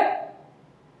তাহলে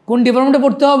কোন ডিপার্টমেন্টে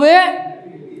পড়তে হবে?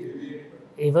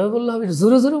 এইভাবে বললে হবে,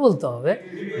 জোরে জোরে বলতে হবে,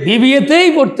 বিবিএতেই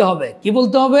পড়তে হবে। কি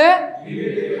বলতে হবে?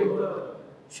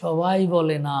 সবাই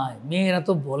বলে নাই, মেয়েরা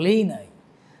তো বলেই নাই।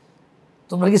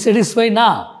 তোমরা কি স্যাটিসফাই না?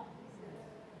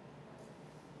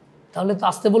 তাহলে তো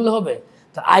আসতে বললে হবে।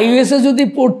 তো আইইউএসে যদি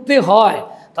পড়তে হয়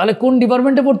তাহলে কোন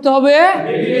ডিপার্টমেন্টে পড়তে হবে?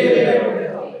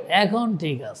 এখন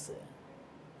ঠিক আছে।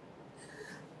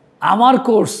 আমার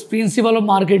কোর্স প্রিন্সিপাল অফ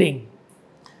মার্কেটিং,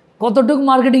 কতটুকু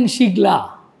মার্কেটিং শিখলা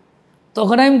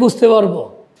তখন আমি বুঝতে পারবো,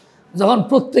 যখন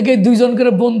প্রত্যেকে 2 জন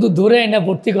করে বন্ধু ধরে এনে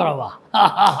ভর্তি করাবা।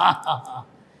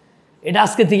 এটা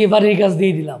আজকে থেকে বাড়ির কাজ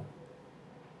দিয়ে দিলাম।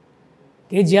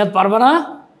 কে জিয়াদ পারবে না?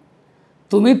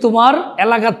 তুমি তোমার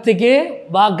এলাকার থেকে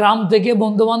বা গ্রাম থেকে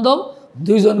বন্ধু বান্ধব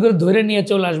 2 জন করে ধরে নিয়ে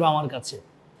চলে আসবে আমার কাছে।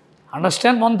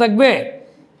 আন্ডারস্ট্যান্ড? মন থাকবে?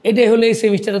 এটাই হলো এই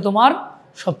সেমিস্টারে তোমার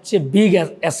সবচেয়ে big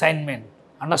assignment.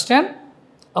 Understand?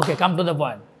 Okay, come to the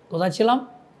point. কোথায় ছিলাম?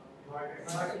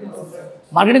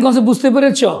 মার্কেটিং কনসেপ্ট বুঝতে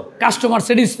পেরেছো? Customer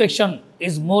satisfaction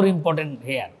is more important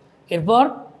hair. এরপর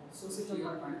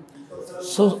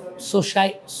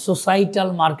societal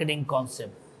marketing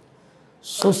concept,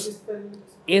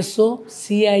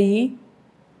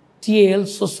 SOCIETL,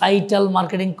 societal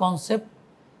marketing concept.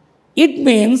 It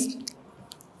means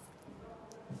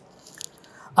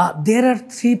there are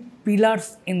 3 pillars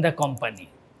in the company.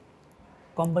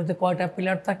 কোম্পানিতে কয়টা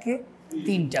pillar থাকে?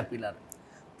 3টা pillar.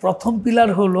 প্রথম পিলার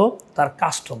হলো তার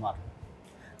কাস্টমার,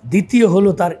 দ্বিতীয় হলো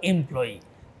তার এমপ্লয়ি,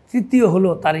 তৃতীয় হলো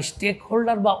তার স্টেক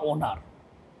হোল্ডার বা ওনার।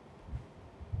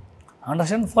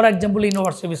 Understand? For example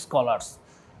university scholars,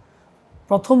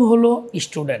 প্রথম হলো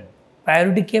স্টুডেন্ট,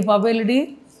 প্রায়োরিটি কে পাবে? লেডি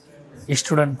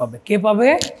স্টুডেন্ট পাবে। কে পাবে?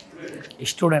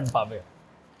 স্টুডেন্ট পাবে।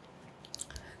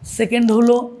 সেকেন্ড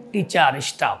হলো teacher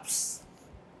stuffs.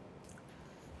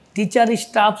 Teacher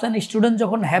stuffs and student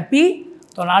যখন হ্যাপি,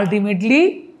 তখন আলটিমেটলি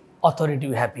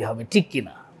অথরিটিও হ্যাপি হবে, ঠিক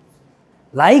কিনা?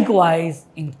 লাইকওয়াইজ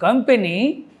ইন কোম্পানি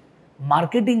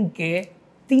মার্কেটিংকে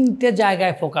 3টে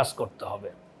জায়গায় ফোকাস করতে হবে,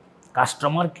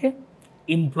 কাস্টমারকে,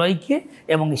 এমপ্লয়িকে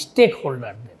এবং স্টেক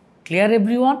হোল্ডারদের। Clear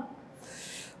everyone?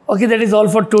 Okay, that is all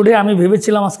for today. আমি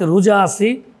ভেবেছিলাম আজকে রোজা আছি,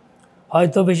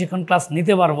 হয়তো বেশিক্ষণ ক্লাস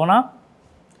নিতে পারবো না,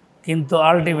 কিন্তু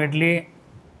আলটিমেটলি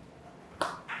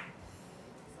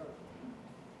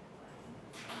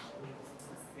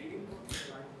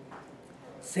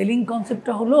সেলিং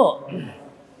কনসেপ্টটা হলো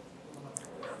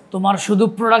তোমার শুধু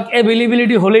প্রোডাক্ট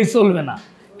অ্যাভেলেবিলিটি হলেই চলবে না,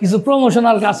 কিছু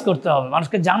প্রমোশনাল কাজ করতে হবে,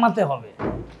 মানুষকে জানাতে হবে।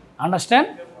 আন্ডারস্ট্যান্ড?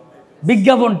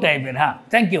 বিজ্ঞাপন টাইপের। হ্যাঁ,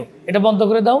 থ্যাংক ইউ। এটা বন্ধ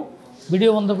করে দাও,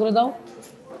 ভিডিও বন্ধ করে দাও।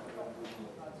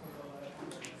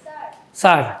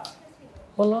 স্যার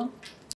বলো।